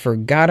 I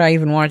forgot I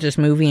even watched this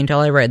movie until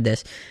I read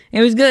this.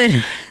 It was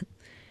good.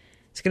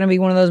 It's gonna be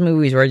one of those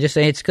movies where I just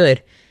say it's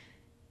good.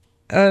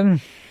 I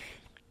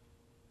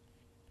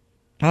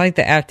like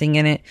the acting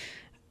in it.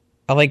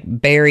 I like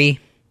Barry.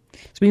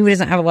 This movie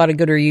doesn't have a lot of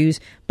good reviews,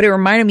 but it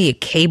reminded me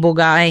of Cable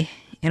Guy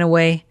in a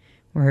way,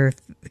 where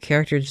the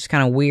character is just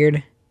kind of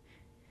weird.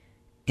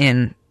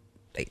 And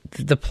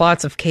the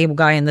plots of Cable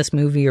Guy in this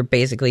movie are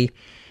basically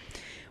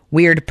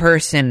weird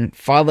person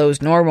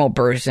follows normal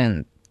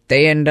person.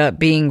 They end up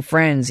being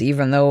friends,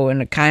 even though in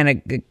a kind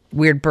of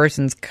weird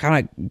person's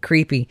kind of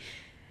creepy.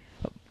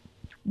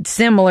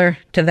 Similar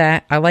to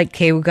that, I like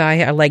Cable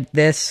Guy. I like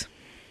this.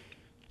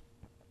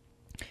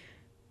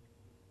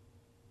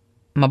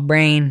 My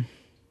brain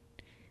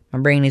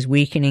is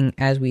weakening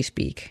as we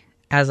speak.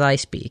 As I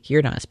speak.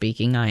 You're not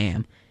speaking, I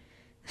am.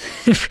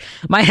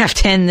 Might have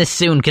to end this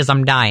soon because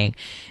I'm dying.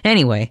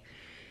 Anyway.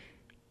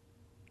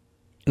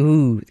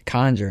 Ooh,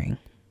 Conjuring.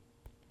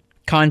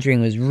 Conjuring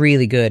was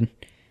really good.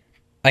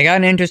 I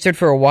got interested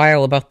for a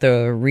while about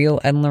the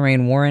real Ed and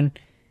Lorraine Warren,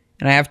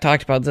 and I have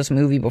talked about this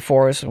movie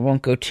before, so I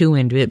won't go too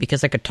into it,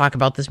 because I could talk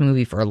about this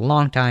movie for a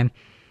long time.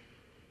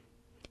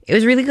 It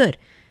was really good.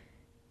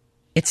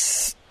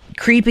 It's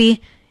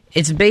creepy.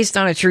 It's based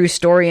on a true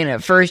story, and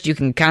at first you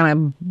can kind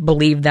of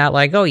believe that,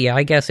 like, oh yeah,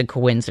 I guess a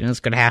coincidence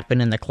could happen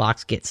and the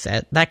clocks get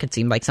set. That could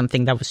seem like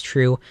something that was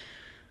true.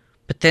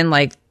 But then,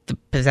 like, the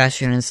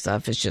possession and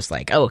stuff is just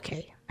like,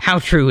 okay, how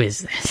true is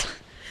this?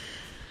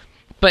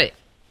 But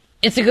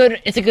it's a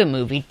good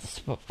movie.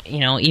 You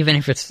know, even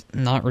if it's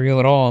not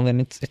real at all, then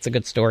it's a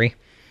good story.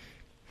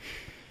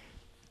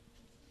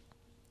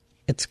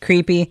 It's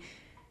creepy.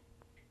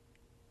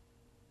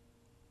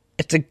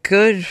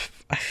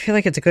 I feel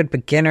like it's a good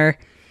beginner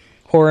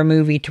horror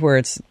movie to where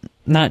it's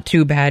not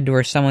too bad to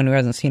where someone who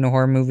hasn't seen a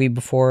horror movie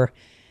before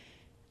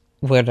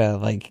would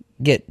like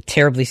get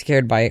terribly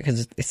scared by it,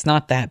 because it's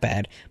not that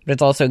bad. But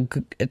it's also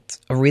it's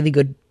a really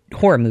good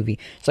horror movie.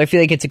 So I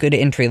feel like it's a good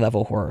entry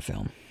level horror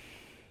film.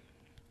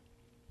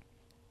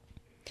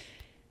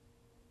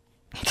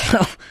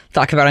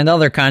 Talk about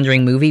another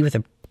Conjuring movie with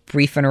a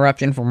brief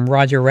interruption from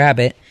Roger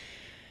Rabbit.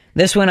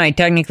 This one I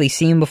technically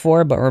seen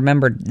before, but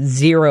remembered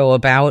zero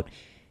about,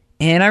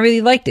 and I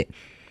really liked it.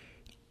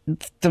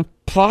 The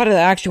plot of the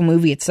actual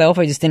movie itself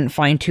I just didn't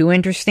find too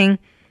interesting.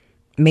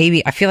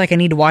 Maybe, I feel like I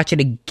need to watch it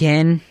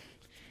again,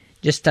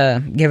 just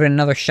to give it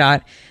another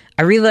shot.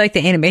 I really like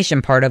the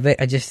animation part of it,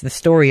 the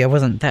story I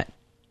wasn't that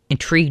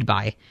intrigued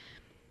by.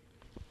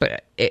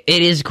 But it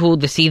is cool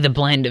to see the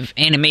blend of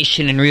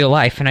animation and real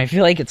life, and I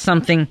feel like it's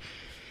something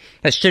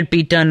that should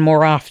be done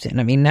more often.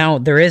 I mean, now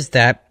there is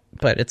that,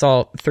 but it's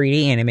all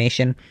 3D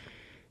animation.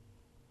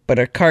 But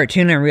a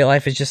cartoon in real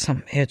life is just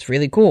it's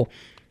really cool.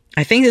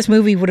 I think this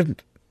movie would have,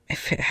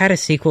 if it had a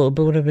sequel, it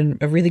would have been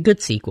a really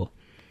good sequel.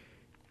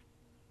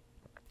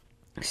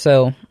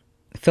 So,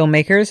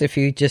 filmmakers, if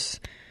you just,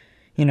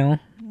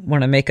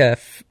 want to make a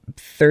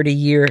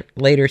 30-year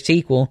later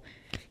sequel,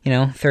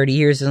 30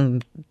 years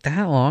isn't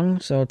that long,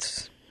 so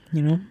it's,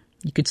 you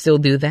could still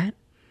do that.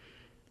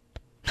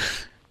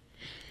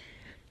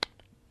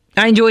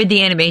 I enjoyed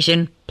the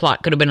animation.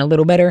 Plot could have been a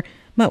little better,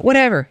 but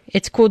whatever.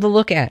 It's cool to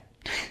look at.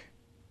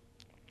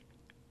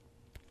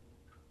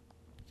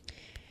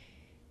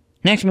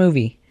 Next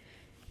movie,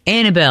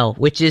 Annabelle,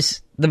 which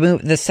is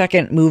the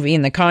second movie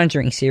in the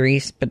Conjuring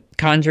series, but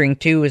Conjuring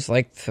 2 is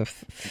like the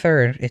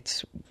third.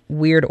 It's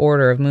weird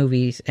order of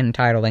movies and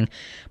titling,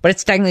 but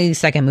it's technically the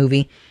second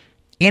movie.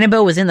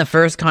 Annabelle was in the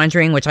first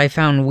Conjuring, which I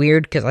found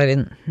weird because I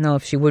didn't know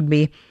if she would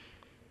be.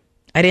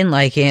 I didn't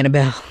like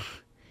Annabelle.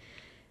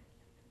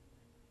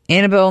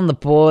 Annabelle and The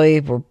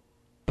Boy were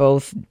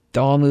both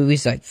doll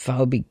movies I thought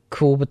would be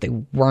cool, but they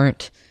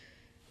weren't.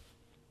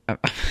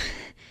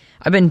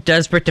 I've been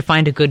desperate to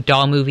find a good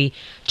doll movie.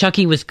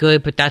 Chucky was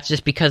good, but that's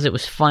just because it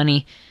was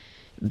funny.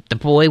 The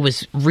Boy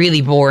was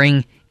really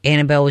boring.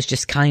 Annabelle was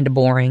just kind of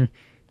boring.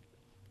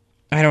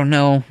 I don't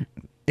know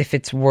if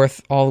it's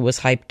worth all it was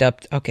hyped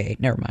up. Okay,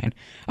 never mind.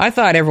 I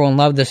thought everyone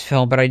loved this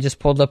film, but I just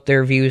pulled up their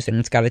reviews and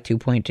it's got a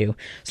 2.2.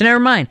 So never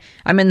mind.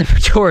 I'm in the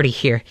majority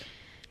here.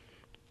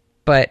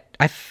 But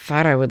I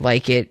thought I would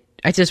like it.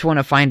 I just want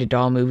to find a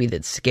doll movie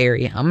that's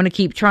scary. I'm going to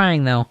keep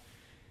trying, though.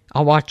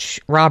 I'll watch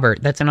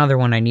Robert. That's another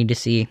one I need to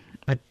see.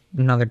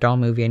 Another doll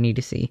movie I need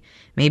to see.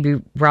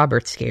 Maybe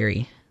Robert's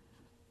scary.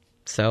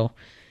 So,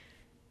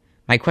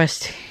 my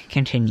quest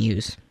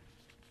continues.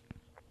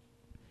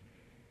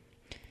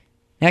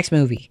 Next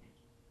movie.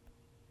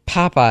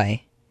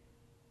 Popeye.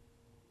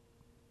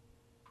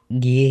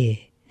 Yeah.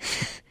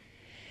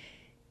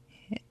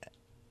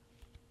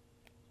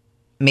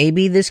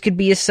 Maybe this could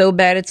be a so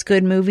bad it's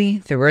good movie.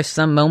 There were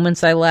some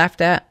moments I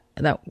laughed at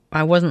that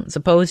I wasn't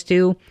supposed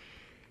to.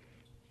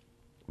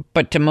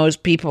 But to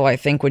most people, I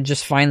think would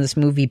just find this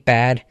movie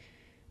bad.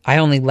 I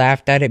only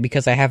laughed at it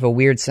because I have a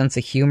weird sense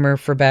of humor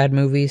for bad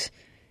movies.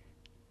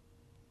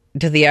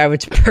 To the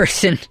average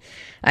person,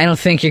 I don't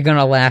think you're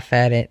gonna laugh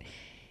at it.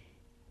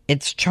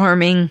 It's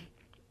charming.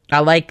 I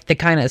like the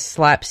kind of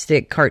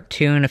slapstick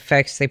cartoon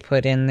effects they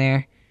put in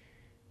there.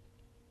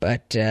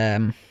 But,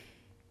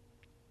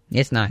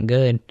 it's not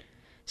good.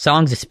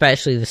 Songs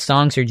especially, the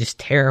songs are just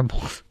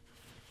terrible.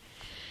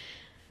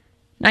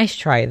 Nice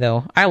try,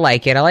 though. I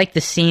like it. I like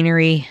the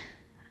scenery.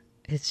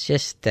 It's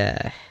just,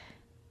 I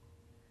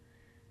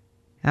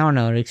don't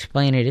know how to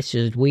explain it. It's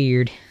just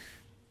weird.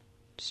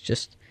 It's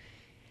just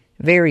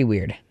very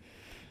weird.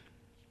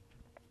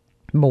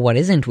 But what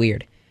isn't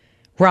weird?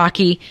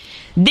 Rocky.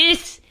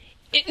 This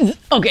is...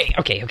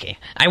 Okay.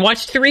 I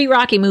watched 3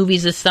 Rocky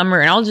movies this summer,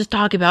 and I'll just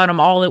talk about them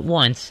all at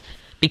once.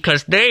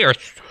 Because they are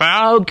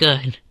so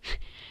good.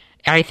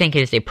 I think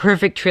it is a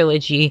perfect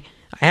trilogy.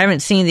 I haven't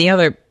seen the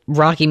other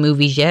Rocky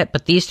movies yet,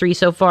 but these 3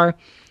 so far,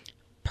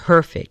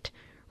 perfect.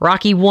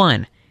 Rocky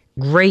 1,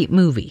 great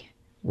movie.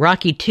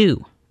 Rocky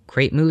 2,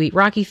 great movie.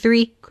 Rocky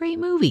 3, great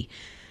movie.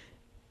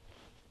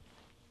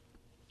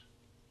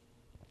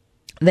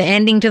 The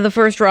ending to the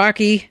first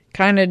Rocky,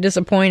 kind of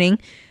disappointing.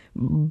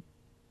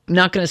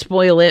 Not going to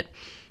spoil it.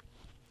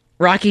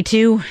 Rocky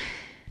 2,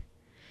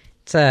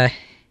 it's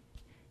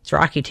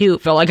Rocky 2.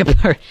 It felt like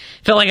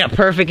a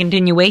perfect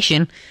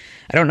continuation.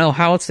 I don't know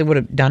how else they would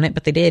have done it,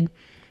 but they did.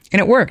 And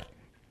it worked.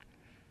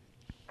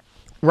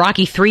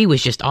 Rocky 3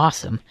 was just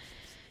awesome.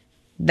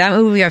 That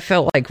movie, I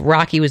felt like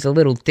Rocky was a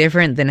little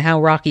different than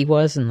how Rocky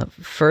was in the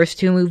first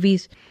 2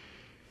 movies.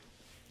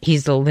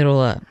 He's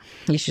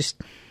he's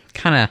just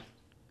kind of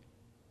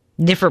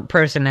different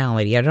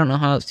personality. I don't know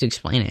how else to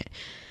explain it.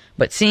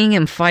 But seeing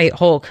him fight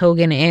Hulk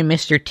Hogan and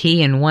Mr.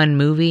 T in one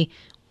movie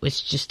was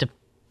just a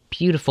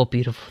beautiful,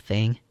 beautiful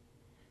thing.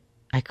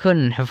 I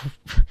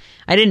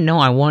didn't know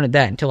I wanted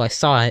that until I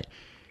saw it.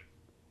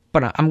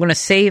 But I'm going to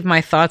save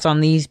my thoughts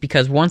on these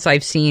because once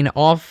I've seen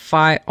all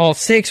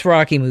 6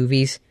 Rocky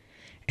movies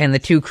and the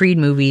 2 Creed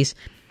movies,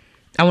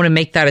 I want to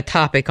make that a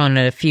topic on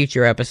a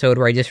future episode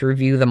where I just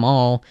review them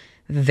all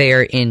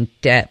there in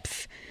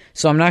depth.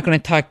 So I'm not going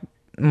to talk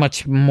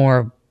much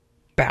more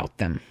about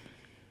them.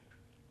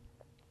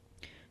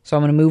 So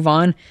I'm going to move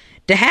on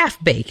to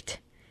Half Baked.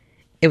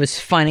 It was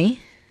funny.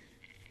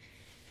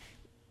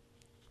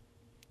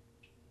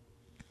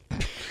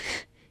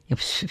 It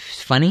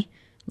was funny.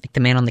 Like the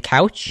Man on the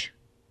Couch.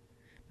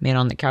 Man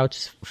on the Couch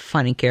is a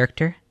funny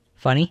character.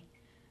 Funny.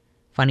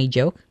 Funny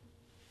joke.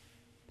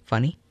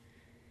 Funny.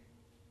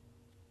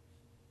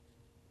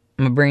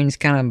 My brain's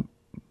kind of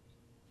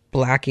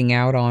blacking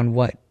out on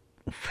what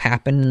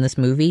happened in this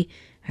movie.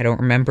 I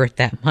don't remember it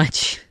that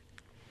much.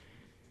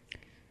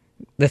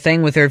 The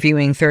thing with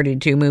reviewing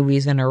 32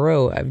 movies in a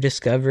row, I've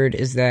discovered,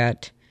 is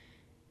that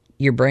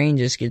your brain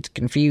just gets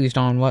confused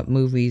on what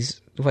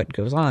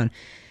goes on.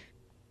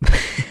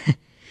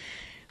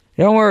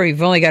 Don't worry,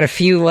 we've only got a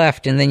few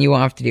left, and then you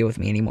won't have to deal with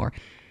me anymore.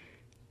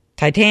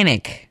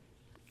 Titanic.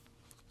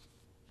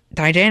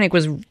 Titanic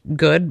was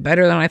good,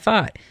 better than I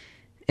thought.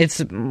 It's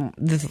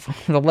the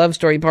love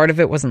story part of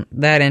it wasn't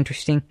that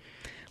interesting.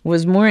 What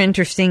was more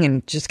interesting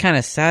and just kind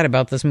of sad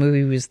about this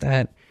movie was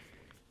that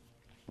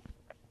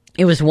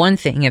it was one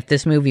thing if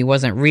this movie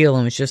wasn't real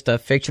and was just a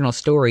fictional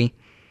story.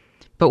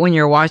 But when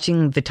you're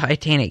watching the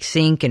Titanic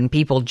sink and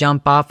people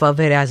jump off of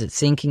it as it's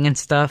sinking and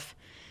stuff,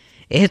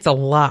 it hits a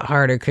lot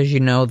harder because you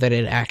know that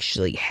it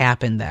actually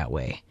happened that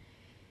way.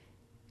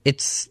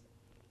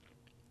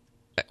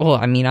 Well,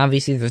 I mean,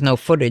 obviously there's no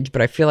footage,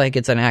 but I feel like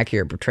it's an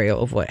accurate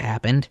portrayal of what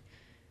happened.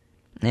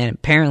 And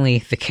apparently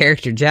the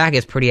character Jack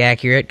is pretty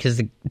accurate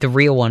because the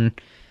real one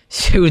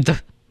sued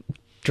the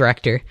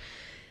director.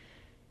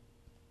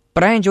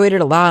 But I enjoyed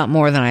it a lot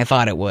more than I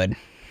thought it would.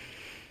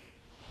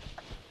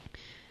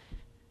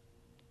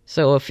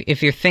 So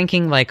if you're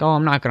thinking like, oh,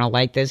 I'm not going to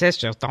like this, it's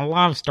just a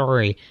love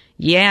story.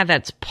 Yeah,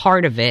 that's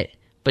part of it.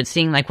 But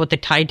seeing like what the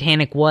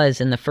Titanic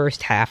was in the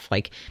first half,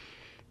 like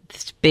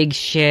this big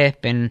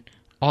ship and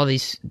all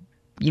these,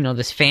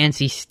 this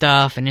fancy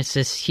stuff, and it's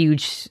this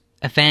huge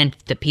event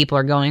that people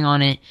are going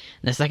on it.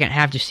 And the second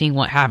half, just seeing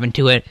what happened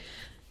to it.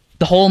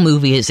 The whole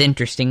movie is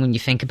interesting when you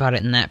think about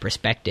it in that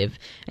perspective.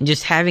 And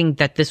just having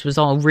that this was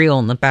all real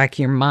in the back of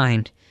your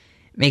mind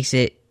makes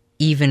it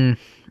even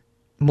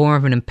more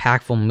of an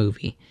impactful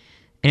movie.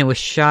 And it was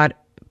shot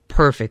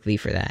perfectly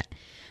for that.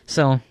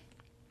 So,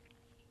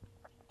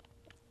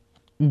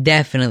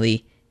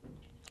 definitely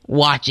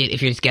watch it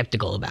if you're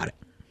skeptical about it.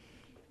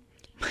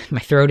 My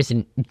throat is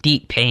in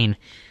deep pain.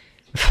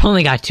 I've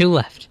only got 2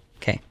 left.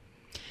 Okay.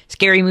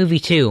 Scary Movie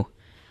 2.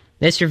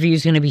 This review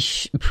is going to be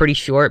pretty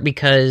short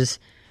because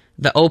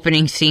the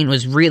opening scene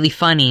was really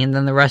funny and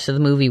then the rest of the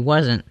movie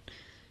wasn't.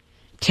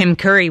 Tim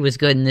Curry was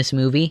good in this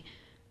movie,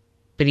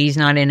 but he's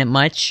not in it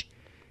much.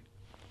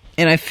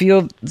 And I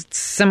feel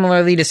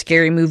similarly to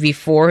Scary Movie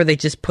 4, they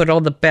just put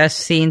all the best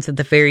scenes at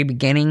the very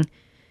beginning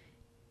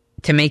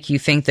to make you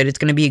think that it's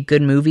going to be a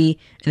good movie.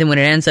 And then when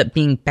it ends up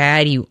being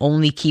bad, you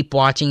only keep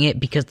watching it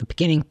because the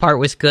beginning part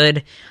was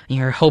good. And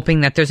you're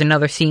hoping that there's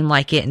another scene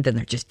like it, and then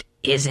there just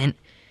isn't.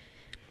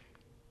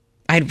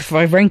 If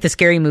I rank the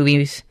scary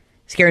movies,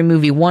 Scary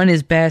Movie 1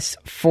 is best,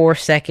 4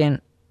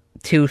 second,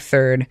 2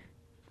 third.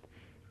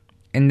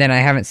 And then I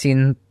haven't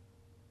seen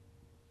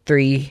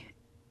 3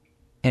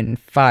 and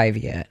 5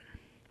 yet.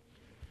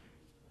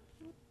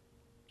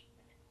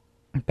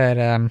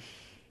 But,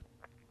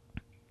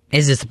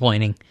 it's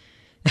disappointing.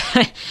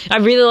 I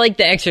really like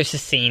the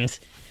Exorcist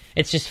scenes.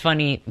 It's just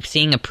funny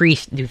seeing a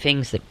priest do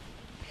things that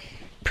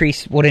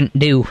priests wouldn't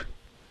do.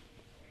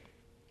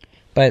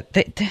 But,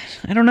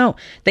 I don't know.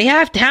 They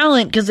have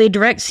talent because they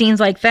direct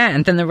scenes like that,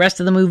 and then the rest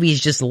of the movie is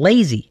just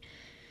lazy.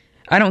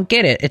 I don't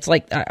get it. It's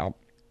like,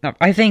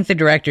 I think the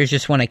directors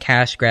just want a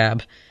cash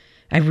grab.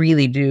 I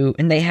really do.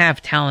 And they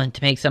have talent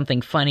to make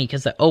something funny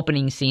because the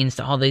opening scenes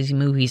to all these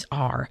movies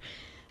are.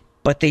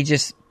 But they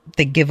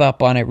give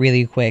up on it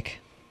really quick.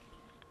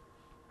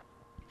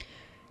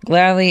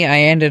 Gladly, I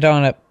ended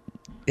on a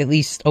at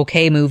least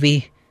okay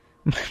movie.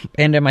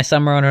 Ended my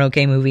summer on an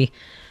okay movie.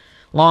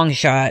 Long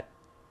Shot.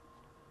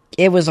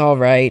 It was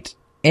alright.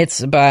 It's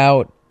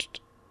about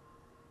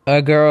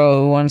a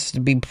girl who wants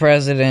to be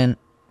president,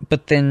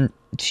 but then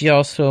she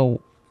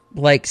also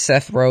likes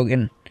Seth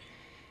Rogen.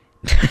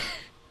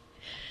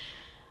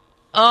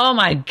 Oh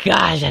my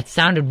gosh, that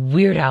sounded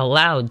weird out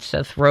loud.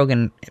 Seth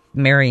Rogen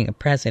marrying a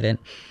president.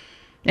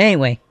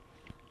 Anyway.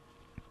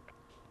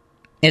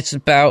 It's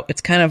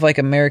kind of like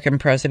American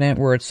President,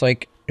 where it's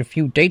like, if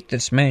you date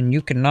this man,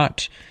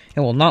 it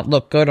will not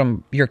look good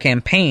on your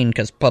campaign,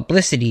 because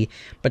publicity,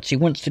 but she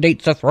wants to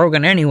date Seth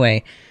Rogen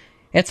anyway.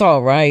 It's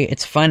alright,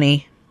 it's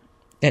funny,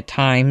 at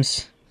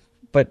times,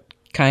 but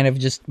kind of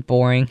just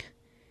boring.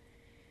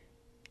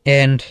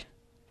 And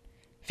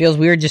feels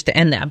weird just to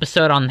end the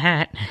episode on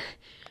that.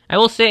 I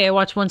will say I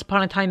watched Once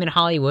Upon a Time in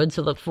Hollywood,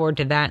 so look forward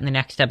to that in the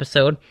next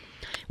episode.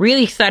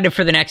 Really excited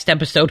for the next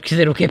episode, because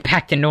it'll get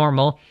back to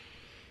normal.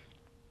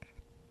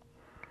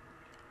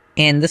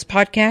 And this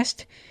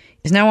podcast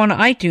is now on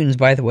iTunes,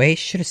 by the way.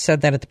 Should have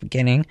said that at the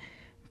beginning.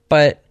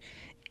 But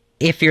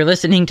if you're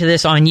listening to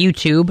this on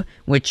YouTube,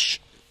 which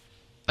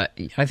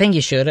I think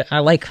you should. I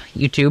like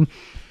YouTube.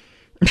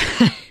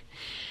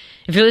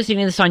 If you're listening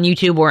to this on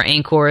YouTube or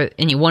Anchor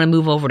and you want to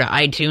move over to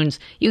iTunes,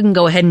 you can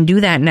go ahead and do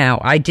that now.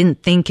 I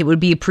didn't think it would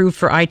be approved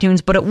for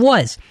iTunes, but it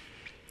was.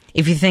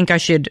 If you think I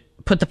should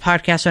put the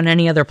podcast on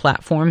any other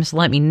platforms,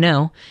 let me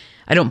know.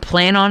 I don't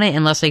plan on it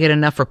unless I get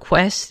enough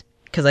requests,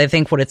 because I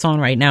think what it's on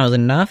right now is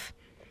enough.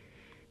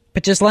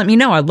 But just let me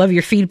know. I'd love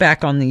your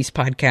feedback on these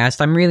podcasts.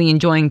 I'm really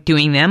enjoying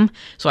doing them,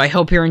 so I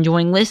hope you're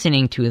enjoying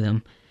listening to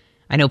them.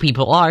 I know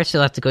people are, so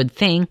that's a good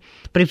thing.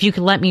 But if you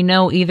could let me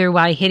know either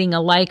by hitting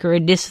a like or a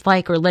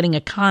dislike or letting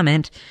a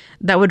comment,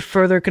 that would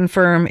further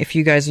confirm if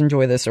you guys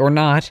enjoy this or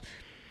not.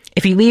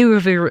 If you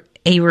leave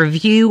a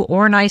review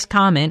or a nice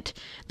comment,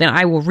 then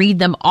I will read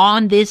them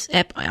on this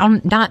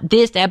not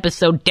this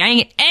episode, dang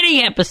it,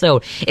 any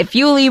episode. If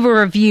you leave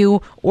a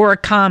review or a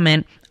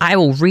comment, I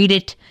will read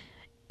it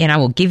and I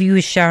will give you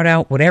a shout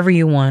out, whatever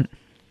you want.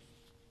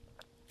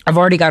 I've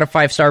already got a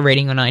 5-star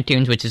rating on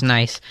iTunes, which is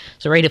nice.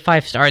 So rate it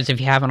 5 stars if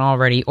you haven't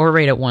already, or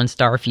rate it 1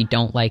 star if you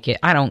don't like it.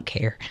 I don't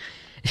care.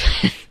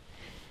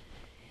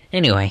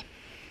 Anyway,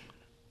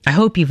 I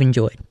hope you've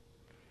enjoyed.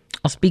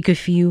 I'll speak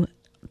with you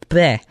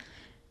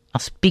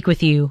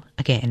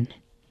again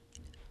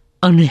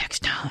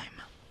next time.